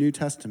authors of the New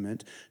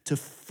Testament to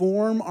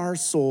form our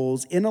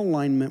souls in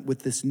alignment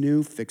with this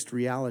new fixed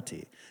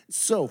reality.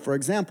 So, for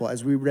example,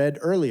 as we read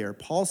earlier,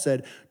 Paul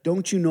said,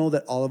 don't you know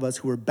that all of us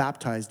who were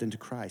baptized into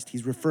Christ,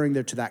 he's referring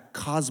there to that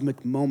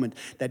cosmic moment,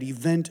 that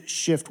event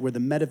shift where the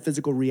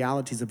metaphysical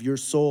realities of your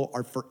soul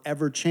are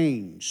forever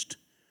changed.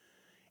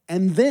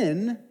 And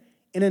then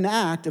In an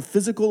act of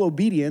physical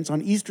obedience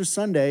on Easter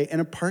Sunday in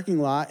a parking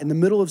lot in the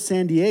middle of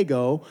San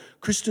Diego,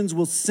 Christians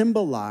will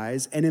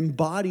symbolize and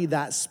embody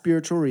that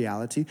spiritual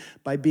reality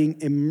by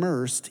being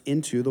immersed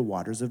into the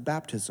waters of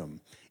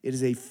baptism. It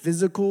is a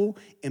physical,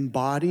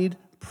 embodied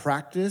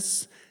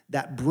practice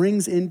that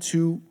brings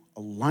into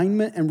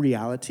alignment and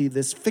reality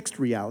this fixed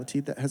reality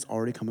that has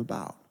already come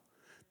about.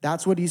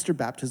 That's what Easter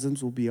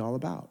baptisms will be all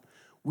about.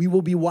 We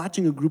will be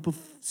watching a group of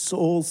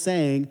souls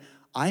saying,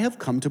 I have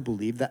come to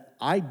believe that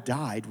I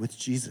died with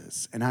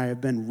Jesus and I have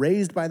been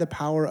raised by the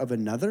power of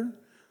another,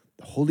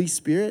 the Holy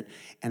Spirit,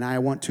 and I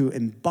want to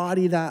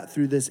embody that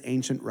through this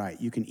ancient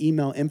rite. You can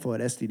email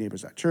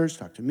info@sdneighbors.church,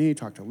 talk to me,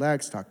 talk to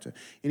Lex, talk to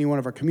any one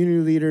of our community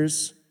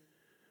leaders.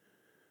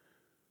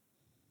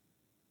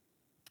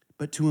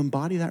 But to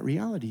embody that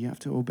reality, you have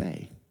to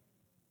obey.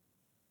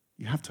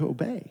 You have to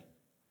obey.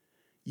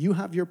 You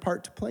have your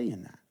part to play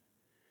in that.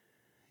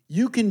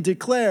 You can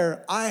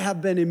declare, I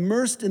have been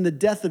immersed in the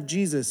death of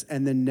Jesus,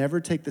 and then never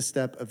take the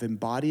step of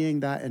embodying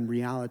that in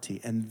reality.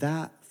 And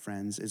that,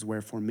 friends, is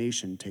where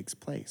formation takes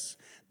place.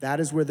 That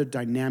is where the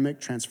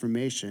dynamic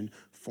transformation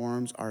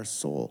forms our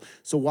soul.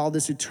 So while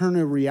this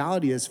eternal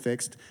reality is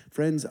fixed,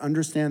 friends,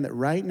 understand that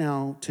right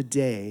now,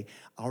 today,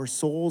 our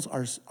souls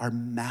are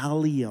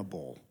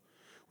malleable.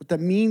 What that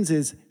means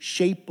is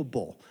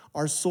shapeable.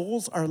 Our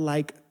souls are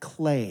like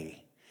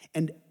clay,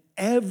 and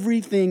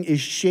everything is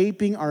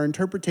shaping our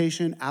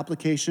interpretation,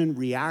 application,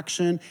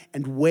 reaction,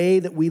 and way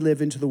that we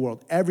live into the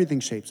world. Everything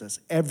shapes us,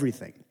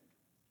 everything.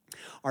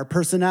 Our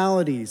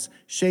personalities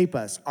shape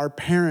us. Our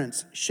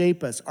parents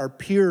shape us. Our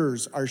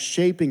peers are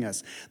shaping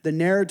us. The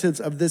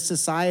narratives of this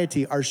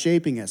society are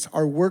shaping us.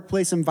 Our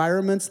workplace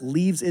environments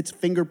leaves its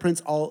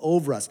fingerprints all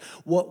over us.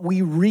 What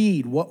we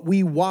read, what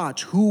we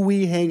watch, who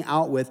we hang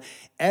out with,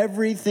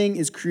 everything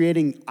is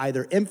creating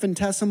either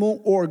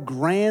infinitesimal or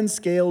grand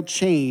scale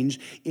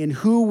change in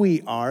who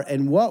we are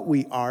and what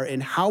we are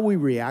and how we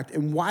react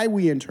and why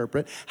we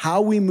interpret, how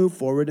we move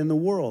forward in the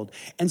world.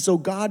 And so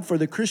God, for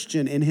the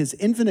Christian, in his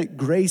infinite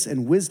grace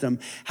and wisdom,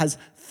 has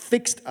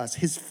fixed us.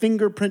 His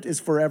fingerprint is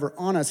forever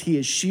on us. He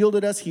has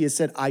shielded us. He has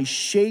said, I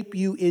shape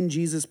you in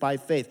Jesus by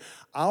faith.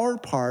 Our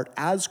part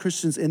as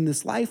Christians in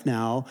this life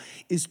now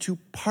is to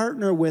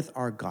partner with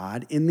our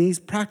God in these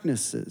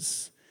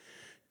practices,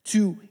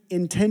 to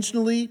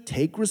intentionally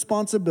take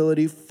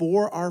responsibility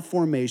for our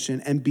formation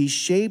and be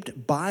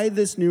shaped by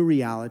this new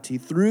reality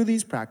through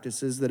these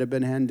practices that have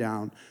been handed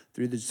down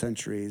through the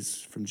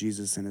centuries from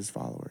Jesus and his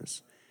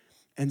followers.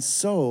 And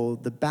so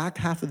the back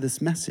half of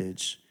this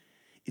message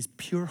is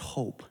pure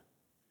hope.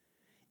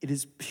 It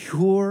is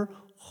pure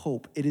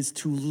hope. It is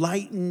to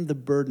lighten the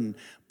burden,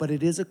 but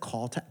it is a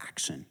call to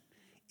action.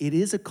 It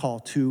is a call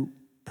to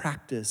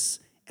practice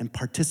and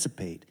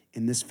participate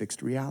in this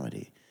fixed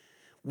reality.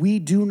 We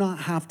do not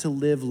have to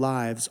live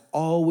lives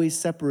always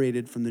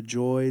separated from the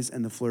joys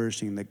and the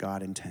flourishing that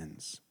God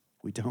intends.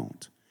 We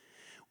don't.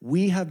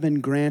 We have been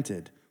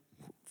granted,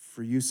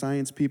 for you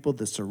science people,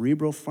 the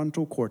cerebral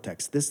frontal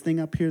cortex, this thing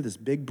up here, this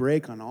big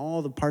break on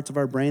all the parts of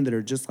our brain that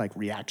are just like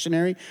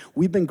reactionary.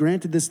 We've been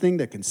granted this thing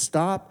that can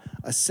stop,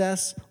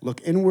 assess, look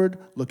inward,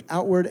 look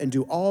outward, and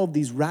do all of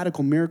these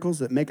radical miracles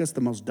that make us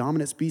the most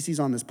dominant species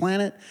on this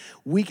planet.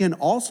 We can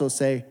also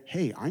say,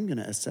 hey, I'm going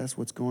to assess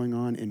what's going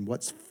on in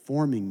what's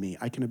forming me.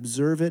 I can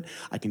observe it,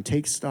 I can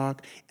take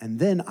stock, and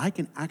then I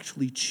can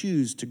actually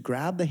choose to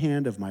grab the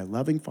hand of my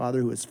loving Father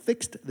who has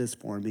fixed this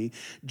for me,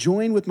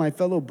 join with my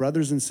fellow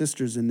brothers and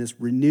sisters in this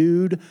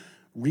renewed,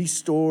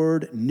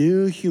 restored,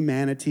 new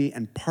humanity,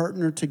 and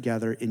partner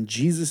together in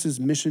Jesus'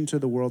 mission to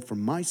the world for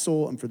my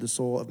soul and for the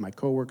soul of my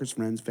coworkers,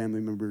 friends,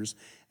 family members,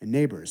 and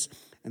neighbors.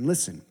 And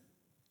listen,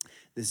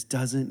 this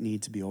doesn't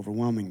need to be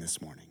overwhelming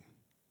this morning.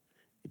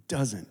 It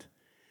doesn't.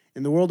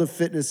 In the world of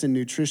fitness and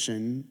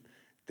nutrition,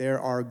 there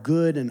are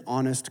good and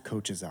honest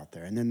coaches out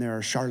there, and then there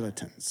are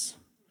charlatans.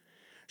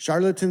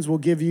 Charlatans will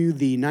give you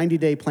the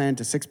 90-day plan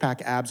to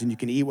six-pack abs, and you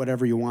can eat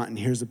whatever you want, and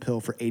here's a pill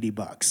for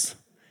 $80.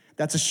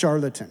 That's a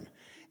charlatan.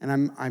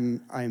 And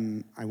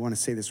I want to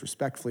say this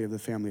respectfully of the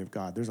family of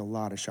God. There's a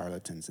lot of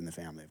charlatans in the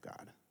family of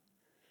God.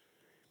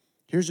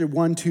 Here's your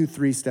 1, 2,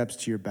 3 steps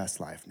to your best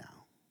life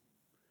now.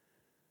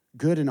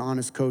 Good and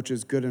honest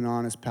coaches, good and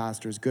honest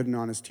pastors, good and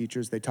honest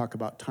teachers, they talk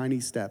about tiny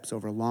steps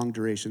over long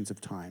durations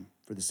of time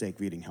for the sake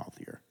of eating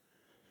healthier.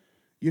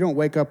 You don't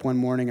wake up one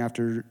morning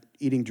after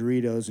eating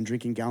Doritos and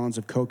drinking gallons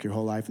of Coke your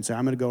whole life and say,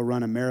 I'm going to go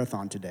run a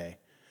marathon today.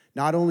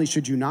 Not only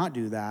should you not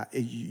do that,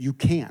 you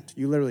can't.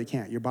 You literally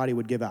can't. Your body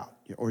would give out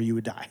or you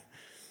would die.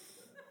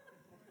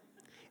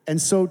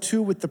 And so,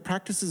 too, with the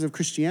practices of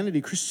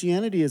Christianity,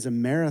 Christianity is a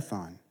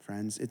marathon,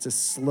 friends. It's a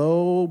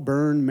slow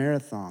burn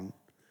marathon.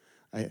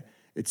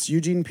 It's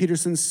Eugene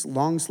Peterson's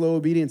long, slow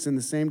obedience in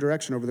the same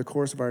direction over the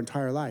course of our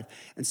entire life.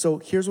 And so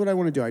here's what I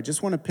want to do. I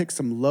just want to pick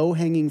some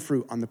low-hanging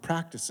fruit on the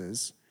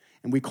practices,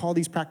 and we call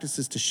these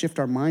practices to shift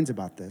our minds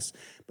about this.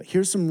 But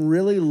here's some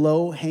really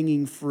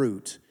low-hanging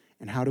fruit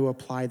and how to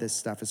apply this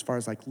stuff as far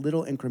as like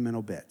little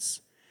incremental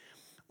bits.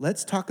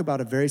 Let's talk about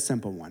a very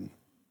simple one.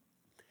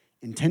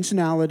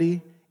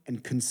 Intentionality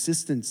and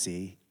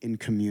consistency in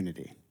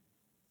community.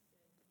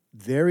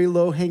 Very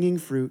low-hanging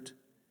fruit,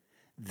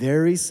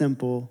 very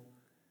simple.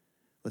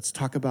 Let's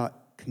talk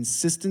about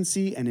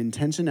consistency and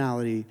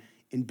intentionality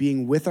in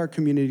being with our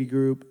community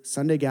group,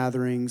 Sunday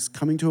gatherings,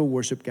 coming to a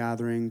worship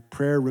gathering,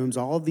 prayer rooms,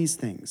 all of these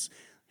things.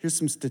 Here's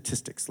some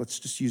statistics. Let's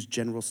just use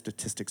general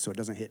statistics so it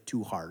doesn't hit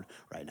too hard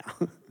right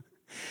now.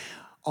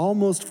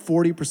 Almost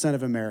 40%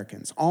 of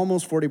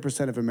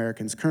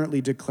Americans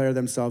currently declare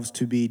themselves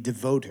to be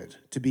devoted,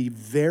 to be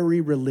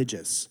very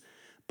religious.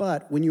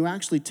 But when you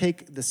actually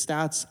take the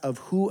stats of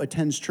who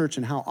attends church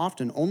and how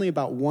often, only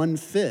about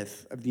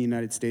 1/5 of the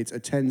United States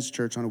attends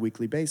church on a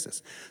weekly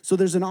basis. So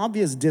there's an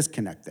obvious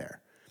disconnect there.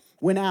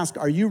 When asked,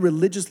 are you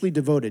religiously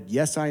devoted?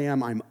 Yes, I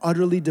am. I'm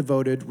utterly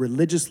devoted,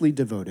 religiously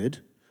devoted.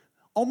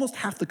 Almost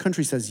half the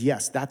country says,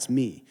 yes, that's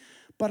me.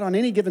 But on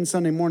any given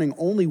Sunday morning,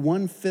 only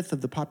 1/5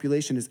 of the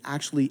population is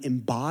actually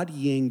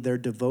embodying their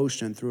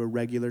devotion through a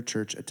regular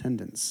church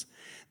attendance.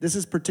 This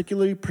is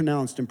particularly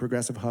pronounced in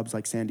progressive hubs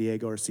like San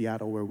Diego or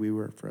Seattle, where we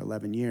were for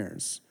 11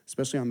 years,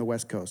 especially on the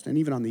West Coast and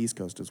even on the East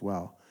Coast as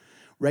well.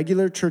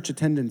 Regular church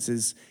attendance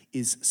is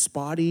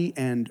spotty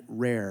and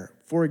rare.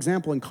 For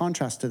example, in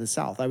contrast to the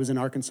South, I was in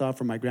Arkansas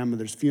for my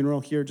grandmother's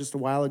funeral here just a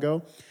while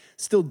ago.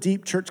 Still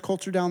deep church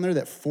culture down there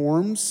that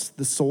forms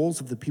the souls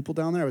of the people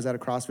down there. I was at a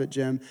CrossFit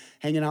gym,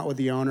 hanging out with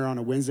the owner on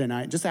a Wednesday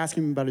night, just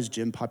asking him about his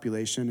gym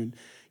population and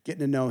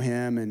getting to know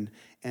him.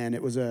 And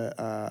it was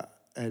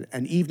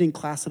an evening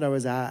class that I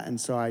was at,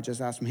 and so I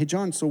just asked him, hey,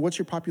 John, so what's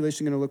your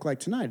population going to look like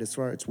tonight? It's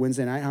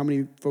Wednesday night. How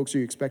many folks are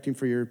you expecting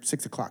for your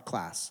 6 o'clock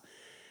class?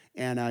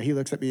 And he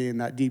looks at me in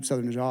that deep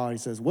Southern drawl, and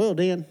he says, well,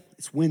 Dan,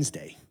 it's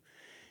Wednesday,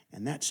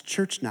 and that's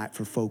church night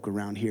for folk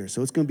around here,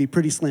 so it's going to be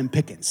pretty slim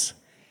pickings.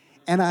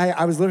 And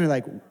I was literally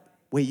like,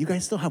 wait, you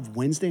guys still have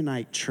Wednesday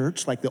night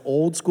church, like the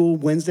old school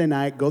Wednesday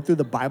night, go through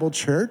the Bible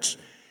church?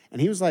 And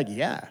he was like,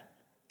 yeah,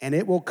 and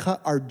it will cut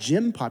our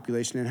gym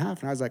population in half.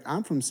 And I was like,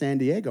 I'm from San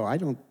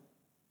Diego.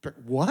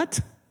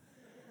 What?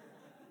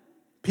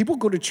 People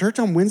go to church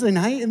on Wednesday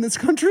night in this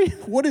country?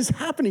 What is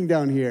happening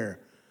down here?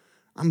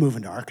 I'm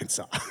moving to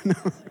Arkansas.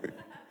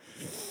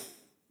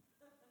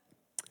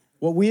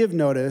 What we have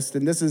noticed,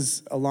 and this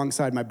is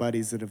alongside my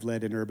buddies that have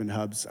led in urban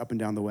hubs up and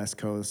down the West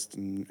Coast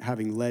and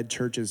having led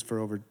churches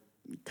for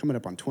coming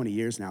up on 20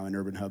 years now in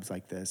urban hubs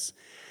like this,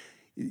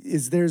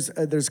 is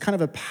there's kind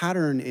of a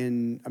pattern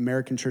in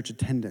American church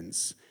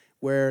attendance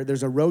where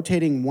there's a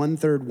rotating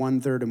 1/3,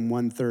 1/3, and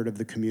 1/3 of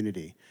the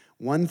community.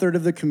 1/3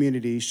 of the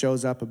community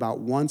shows up about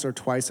once or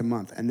twice a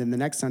month. And then the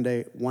next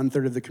Sunday,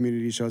 1/3 of the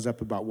community shows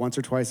up about once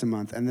or twice a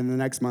month. And then the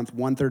next month,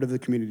 1/3 of the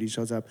community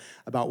shows up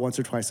about once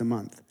or twice a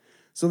month.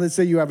 So let's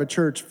say you have a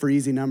church for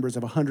easy numbers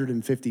of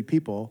 150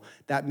 people.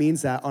 That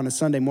means that on a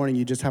Sunday morning,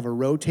 you just have a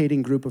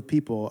rotating group of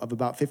people of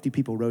about 50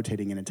 people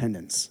rotating in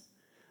attendance.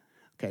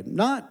 Okay,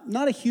 not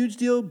a huge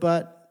deal,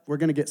 but we're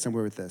going to get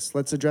somewhere with this.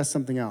 Let's address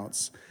something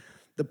else.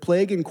 The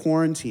plague and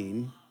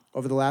quarantine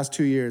over the last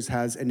 2 years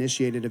has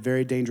initiated a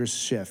very dangerous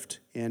shift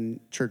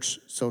in church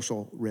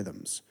social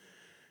rhythms.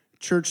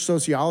 Church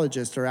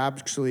sociologists are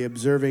actually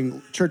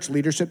observing church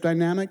leadership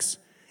dynamics,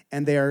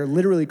 and they are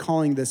literally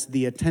calling this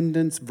the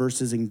attendance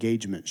versus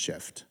engagement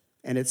shift.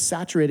 And it's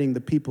saturating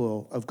the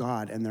people of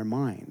God and their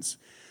minds.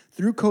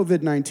 Through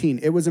COVID-19,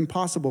 it was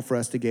impossible for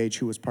us to gauge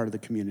who was part of the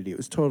community. It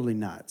was totally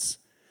nuts.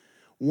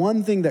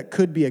 One thing that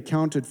could be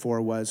accounted for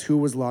was who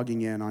was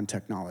logging in on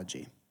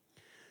technology.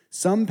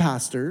 Some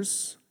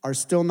pastors are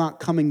still not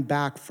coming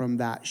back from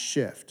that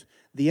shift.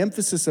 The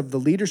emphasis of the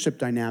leadership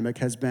dynamic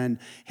has been,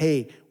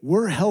 hey,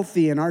 we're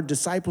healthy in our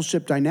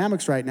discipleship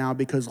dynamics right now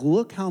because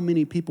look how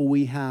many people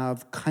we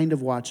have kind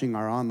of watching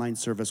our online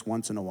service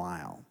once in a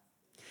while.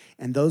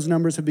 And those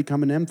numbers have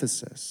become an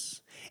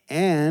emphasis.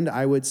 And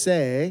I would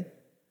say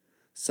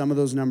some of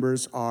those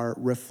numbers are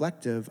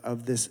reflective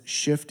of this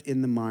shift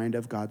in the mind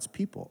of God's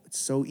people. It's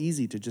so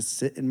easy to just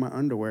sit in my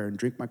underwear and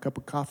drink my cup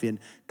of coffee and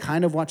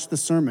kind of watch the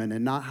sermon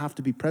and not have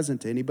to be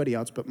present to anybody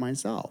else but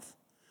myself.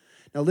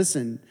 Now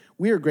listen,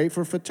 we are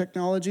grateful for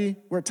technology.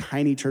 We're a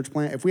tiny church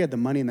plant. If we had the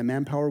money and the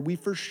manpower, we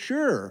for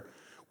sure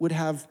would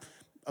have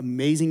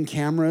amazing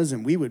cameras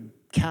and we would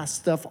cast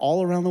stuff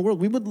all around the world.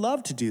 We would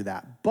love to do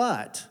that.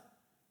 But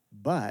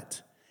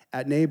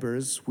at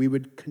Neighbors, we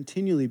would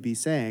continually be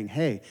saying,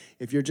 hey,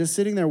 if you're just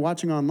sitting there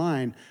watching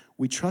online,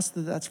 we trust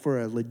that that's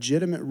for a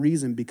legitimate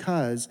reason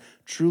because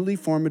truly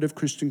formative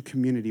Christian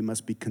community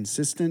must be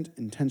consistent,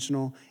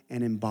 intentional,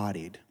 and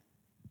embodied.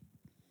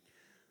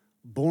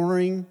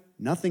 Boring,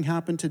 nothing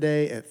happened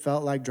today, it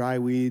felt like dry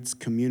weeds,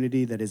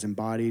 community that is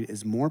embodied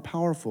is more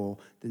powerful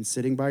than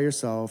sitting by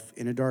yourself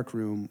in a dark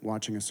room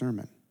watching a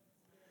sermon.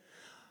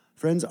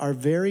 Friends, our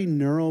very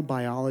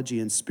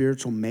neurobiology and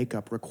spiritual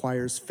makeup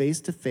requires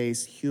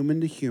face-to-face,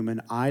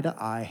 human-to-human,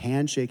 eye-to-eye,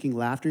 handshaking,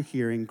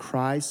 laughter-hearing,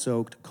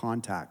 cry-soaked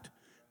contact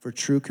for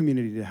true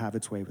community to have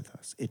its way with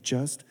us. It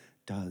just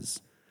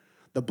does.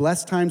 The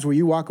blessed times where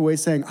you walk away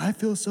saying, I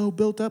feel so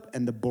built up,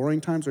 and the boring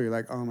times where you're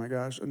like, oh my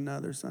gosh,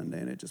 another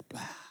Sunday, and it just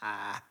blah.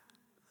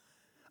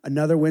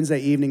 Another Wednesday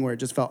evening where it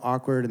just felt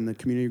awkward, and the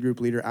community group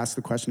leader asks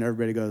the question,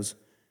 everybody goes,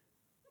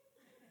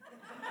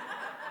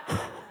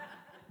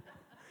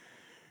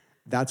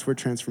 that's where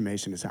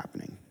transformation is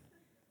happening.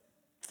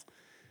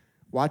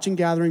 Watching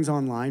gatherings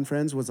online,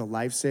 friends, was a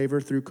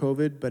lifesaver through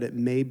COVID, but it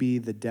may be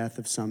the death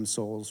of some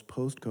souls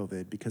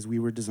post-COVID because we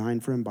were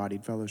designed for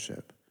embodied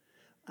fellowship.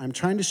 I'm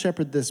trying to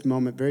shepherd this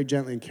moment very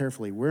gently and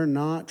carefully. We're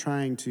not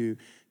trying to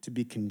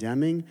be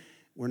condemning.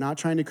 We're not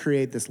trying to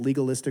create this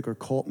legalistic or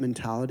cult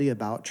mentality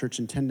about church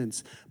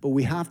attendance, but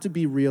we have to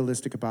be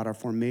realistic about our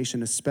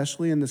formation,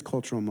 especially in this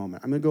cultural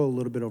moment. I'm going to go a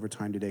little bit over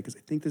time today because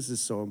I think this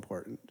is so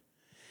important.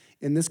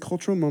 In this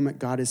cultural moment,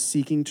 God is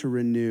seeking to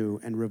renew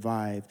and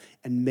revive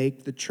and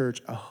make the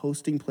church a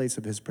hosting place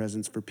of his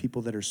presence for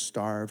people that are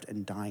starved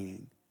and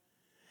dying.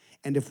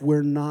 And if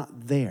we're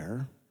not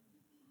there,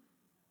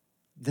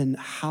 then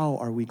how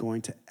are we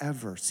going to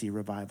ever see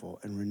revival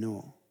and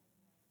renewal?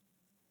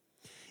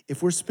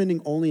 If we're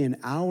spending only an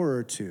hour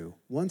or two,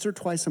 once or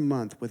twice a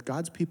month, with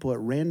God's people at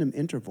random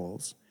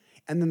intervals,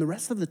 and then the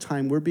rest of the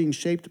time we're being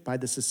shaped by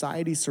the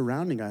society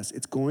surrounding us,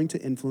 it's going to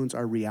influence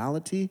our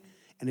reality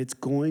and it's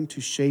going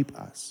to shape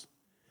us.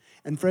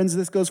 And friends,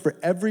 this goes for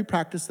every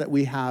practice that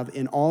we have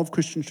in all of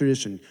Christian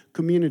tradition: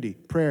 community,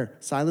 prayer,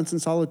 silence and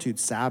solitude,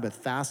 Sabbath,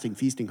 fasting,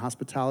 feasting,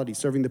 hospitality,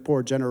 serving the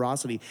poor,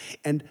 generosity,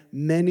 and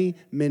many,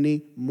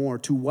 many more.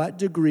 To what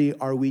degree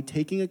are we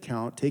taking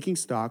account, taking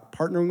stock,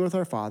 partnering with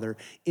our Father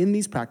in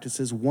these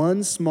practices,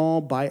 one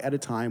small bite at a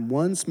time,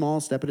 one small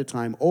step at a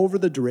time, over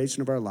the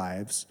duration of our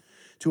lives,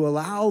 to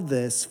allow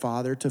this,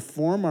 Father, to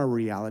form our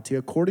reality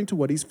according to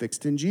what he's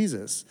fixed in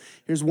Jesus?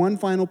 Here's one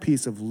final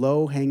piece of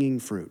low-hanging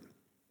fruit.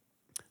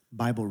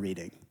 Bible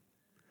reading.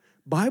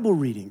 Bible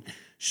reading.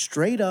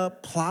 Straight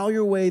up, plow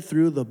your way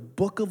through the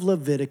book of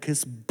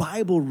Leviticus,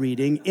 Bible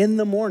reading in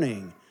the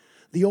morning.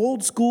 The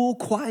old school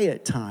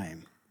quiet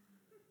time.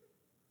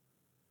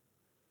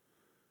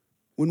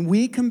 When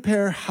we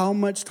compare how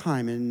much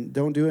time, and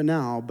don't do it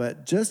now,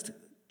 but just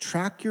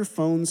track your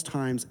phone's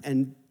times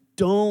and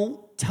don't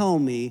tell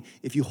me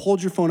if you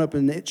hold your phone up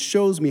and it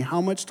shows me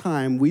how much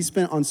time we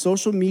spent on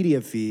social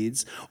media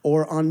feeds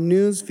or on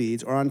news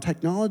feeds or on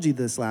technology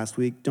this last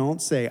week.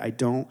 Don't say, I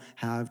don't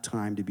have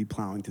time to be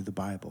plowing through the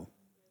Bible.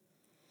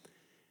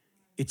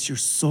 It's your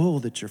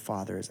soul that your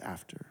Father is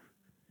after.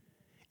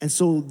 And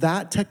so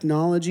that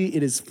technology,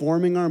 it is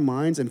forming our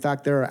minds. In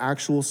fact, there are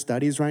actual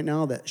studies right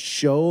now that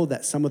show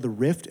that some of the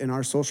rift in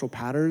our social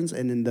patterns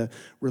and in the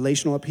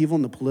relational upheaval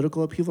and the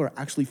political upheaval are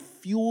actually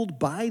fueled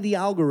by the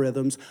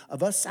algorithms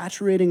of us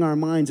saturating our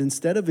minds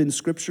instead of in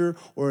scripture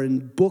or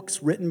in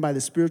books written by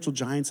the spiritual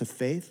giants of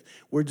faith,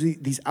 where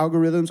these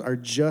algorithms are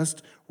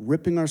just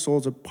ripping our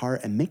souls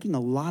apart and making a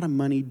lot of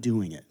money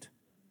doing it.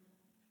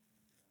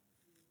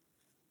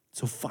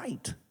 So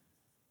fight.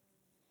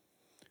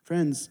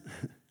 Friends,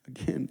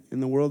 again,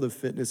 in the world of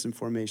fitness and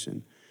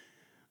formation,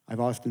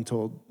 I've often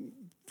told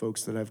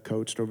folks that I've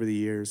coached over the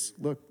years,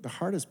 look, the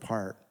hardest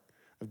part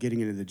of getting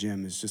into the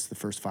gym is just the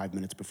first 5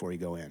 minutes before you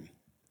go in.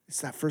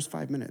 It's that first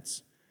 5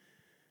 minutes.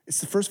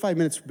 It's the first 5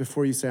 minutes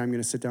before you say, I'm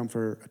going to sit down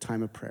for a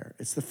time of prayer.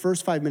 It's the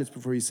first 5 minutes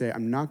before you say,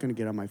 I'm not going to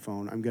get on my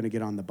phone. I'm going to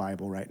get on the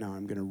Bible right now.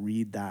 I'm going to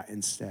read that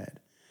instead.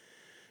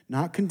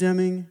 Not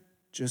condemning,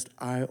 just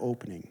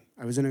eye-opening.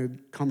 I was in a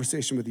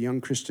conversation with a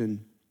young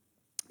Christian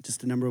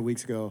just a number of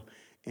weeks ago,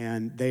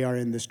 and they are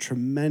in this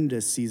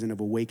tremendous season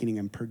of awakening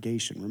and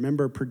purgation.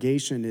 Remember,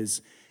 purgation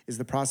is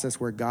the process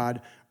where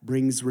God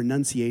brings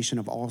renunciation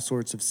of all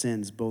sorts of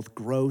sins, both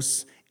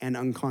gross and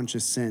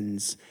unconscious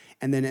sins,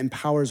 and then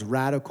empowers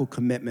radical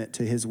commitment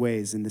to his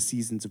ways in the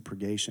seasons of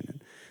purgation.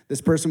 And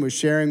this person was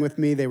sharing with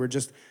me, they were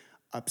just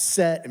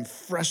upset and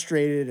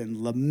frustrated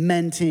and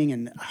lamenting,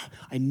 and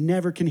I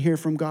never can hear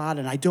from God,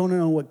 and I don't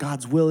know what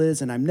God's will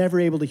is, and I'm never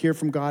able to hear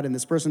from God. And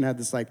this person had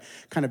this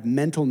kind of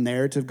mental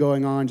narrative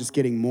going on, just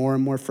getting more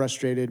and more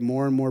frustrated,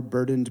 more and more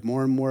burdened,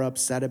 more and more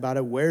upset about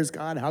it. Where's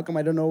God? How come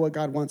I don't know what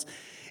God wants?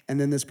 And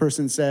then this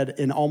person said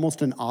in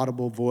almost an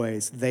audible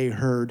voice, they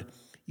heard,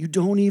 you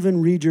don't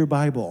even read your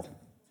Bible.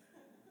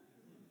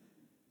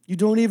 You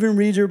don't even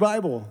read your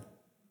Bible.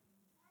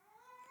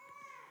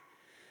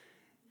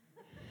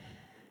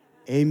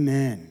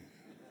 Amen.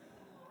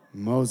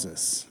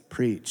 Moses,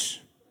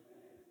 preach.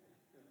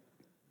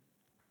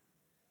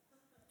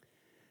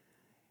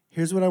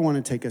 Here's what I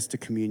want to take us to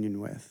communion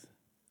with.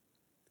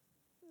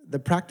 The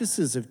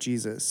practices of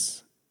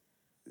Jesus,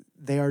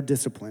 they are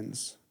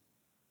disciplines.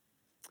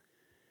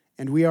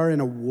 And we are in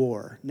a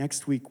war.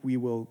 Next week, we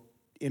will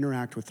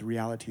interact with the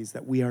realities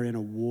that we are in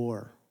a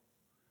war.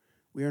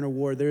 We are in a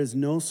war. There is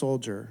no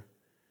soldier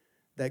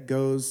that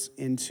goes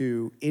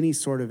into any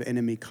sort of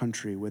enemy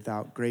country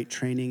without great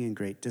training and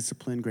great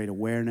discipline, great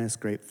awareness,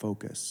 great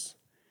focus.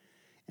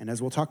 And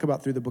as we'll talk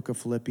about through the book of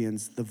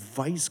Philippians, the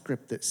vice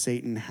grip that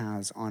Satan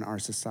has on our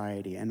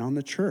society and on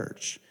the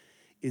church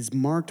is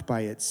marked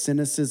by its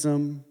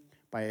cynicism,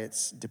 by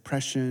its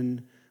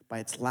depression, by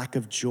its lack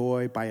of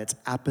joy, by its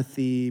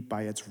apathy,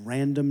 by its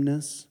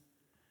randomness.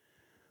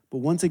 But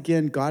once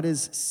again, God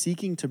is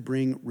seeking to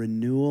bring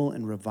renewal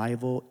and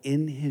revival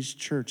in his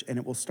church, and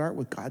it will start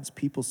with God's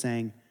people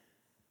saying,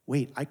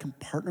 wait, I can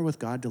partner with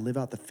God to live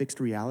out the fixed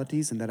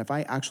realities, and that if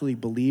I actually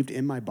believed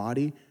in my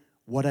body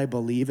what I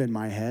believe in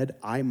my head,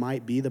 I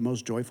might be the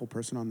most joyful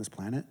person on this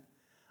planet.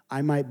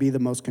 I might be the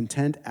most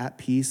content, at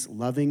peace,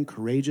 loving,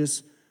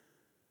 courageous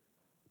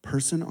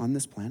person on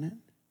this planet?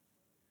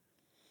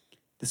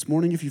 This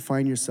morning, if you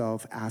find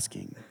yourself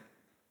asking,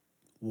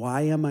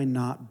 why am I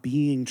not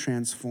being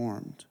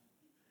transformed?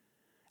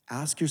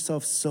 Ask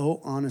yourself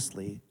so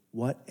honestly,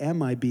 what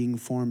am I being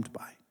formed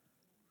by?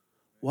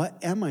 What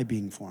am I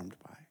being formed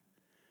by?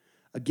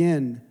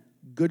 Again,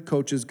 good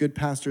coaches, good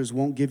pastors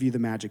won't give you the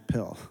magic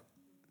pill.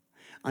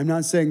 I'm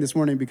not saying this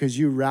morning because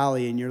you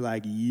rally and you're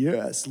like,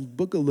 yes,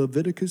 book of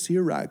Leviticus,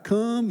 here I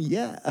come,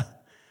 yeah,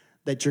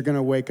 that you're going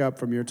to wake up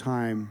from your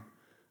time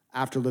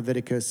after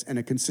Leviticus and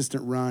a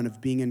consistent run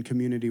of being in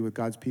community with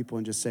God's people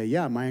and just say,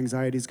 yeah, my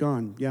anxiety's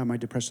gone. Yeah, my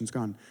depression's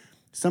gone.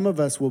 Some of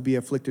us will be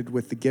afflicted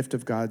with the gift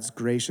of God's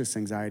gracious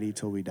anxiety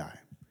till we die.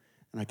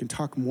 And I can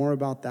talk more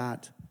about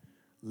that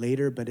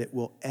later, but it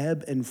will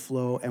ebb and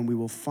flow, and we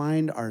will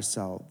find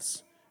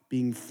ourselves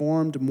being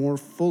formed more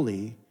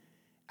fully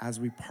as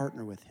we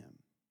partner with him.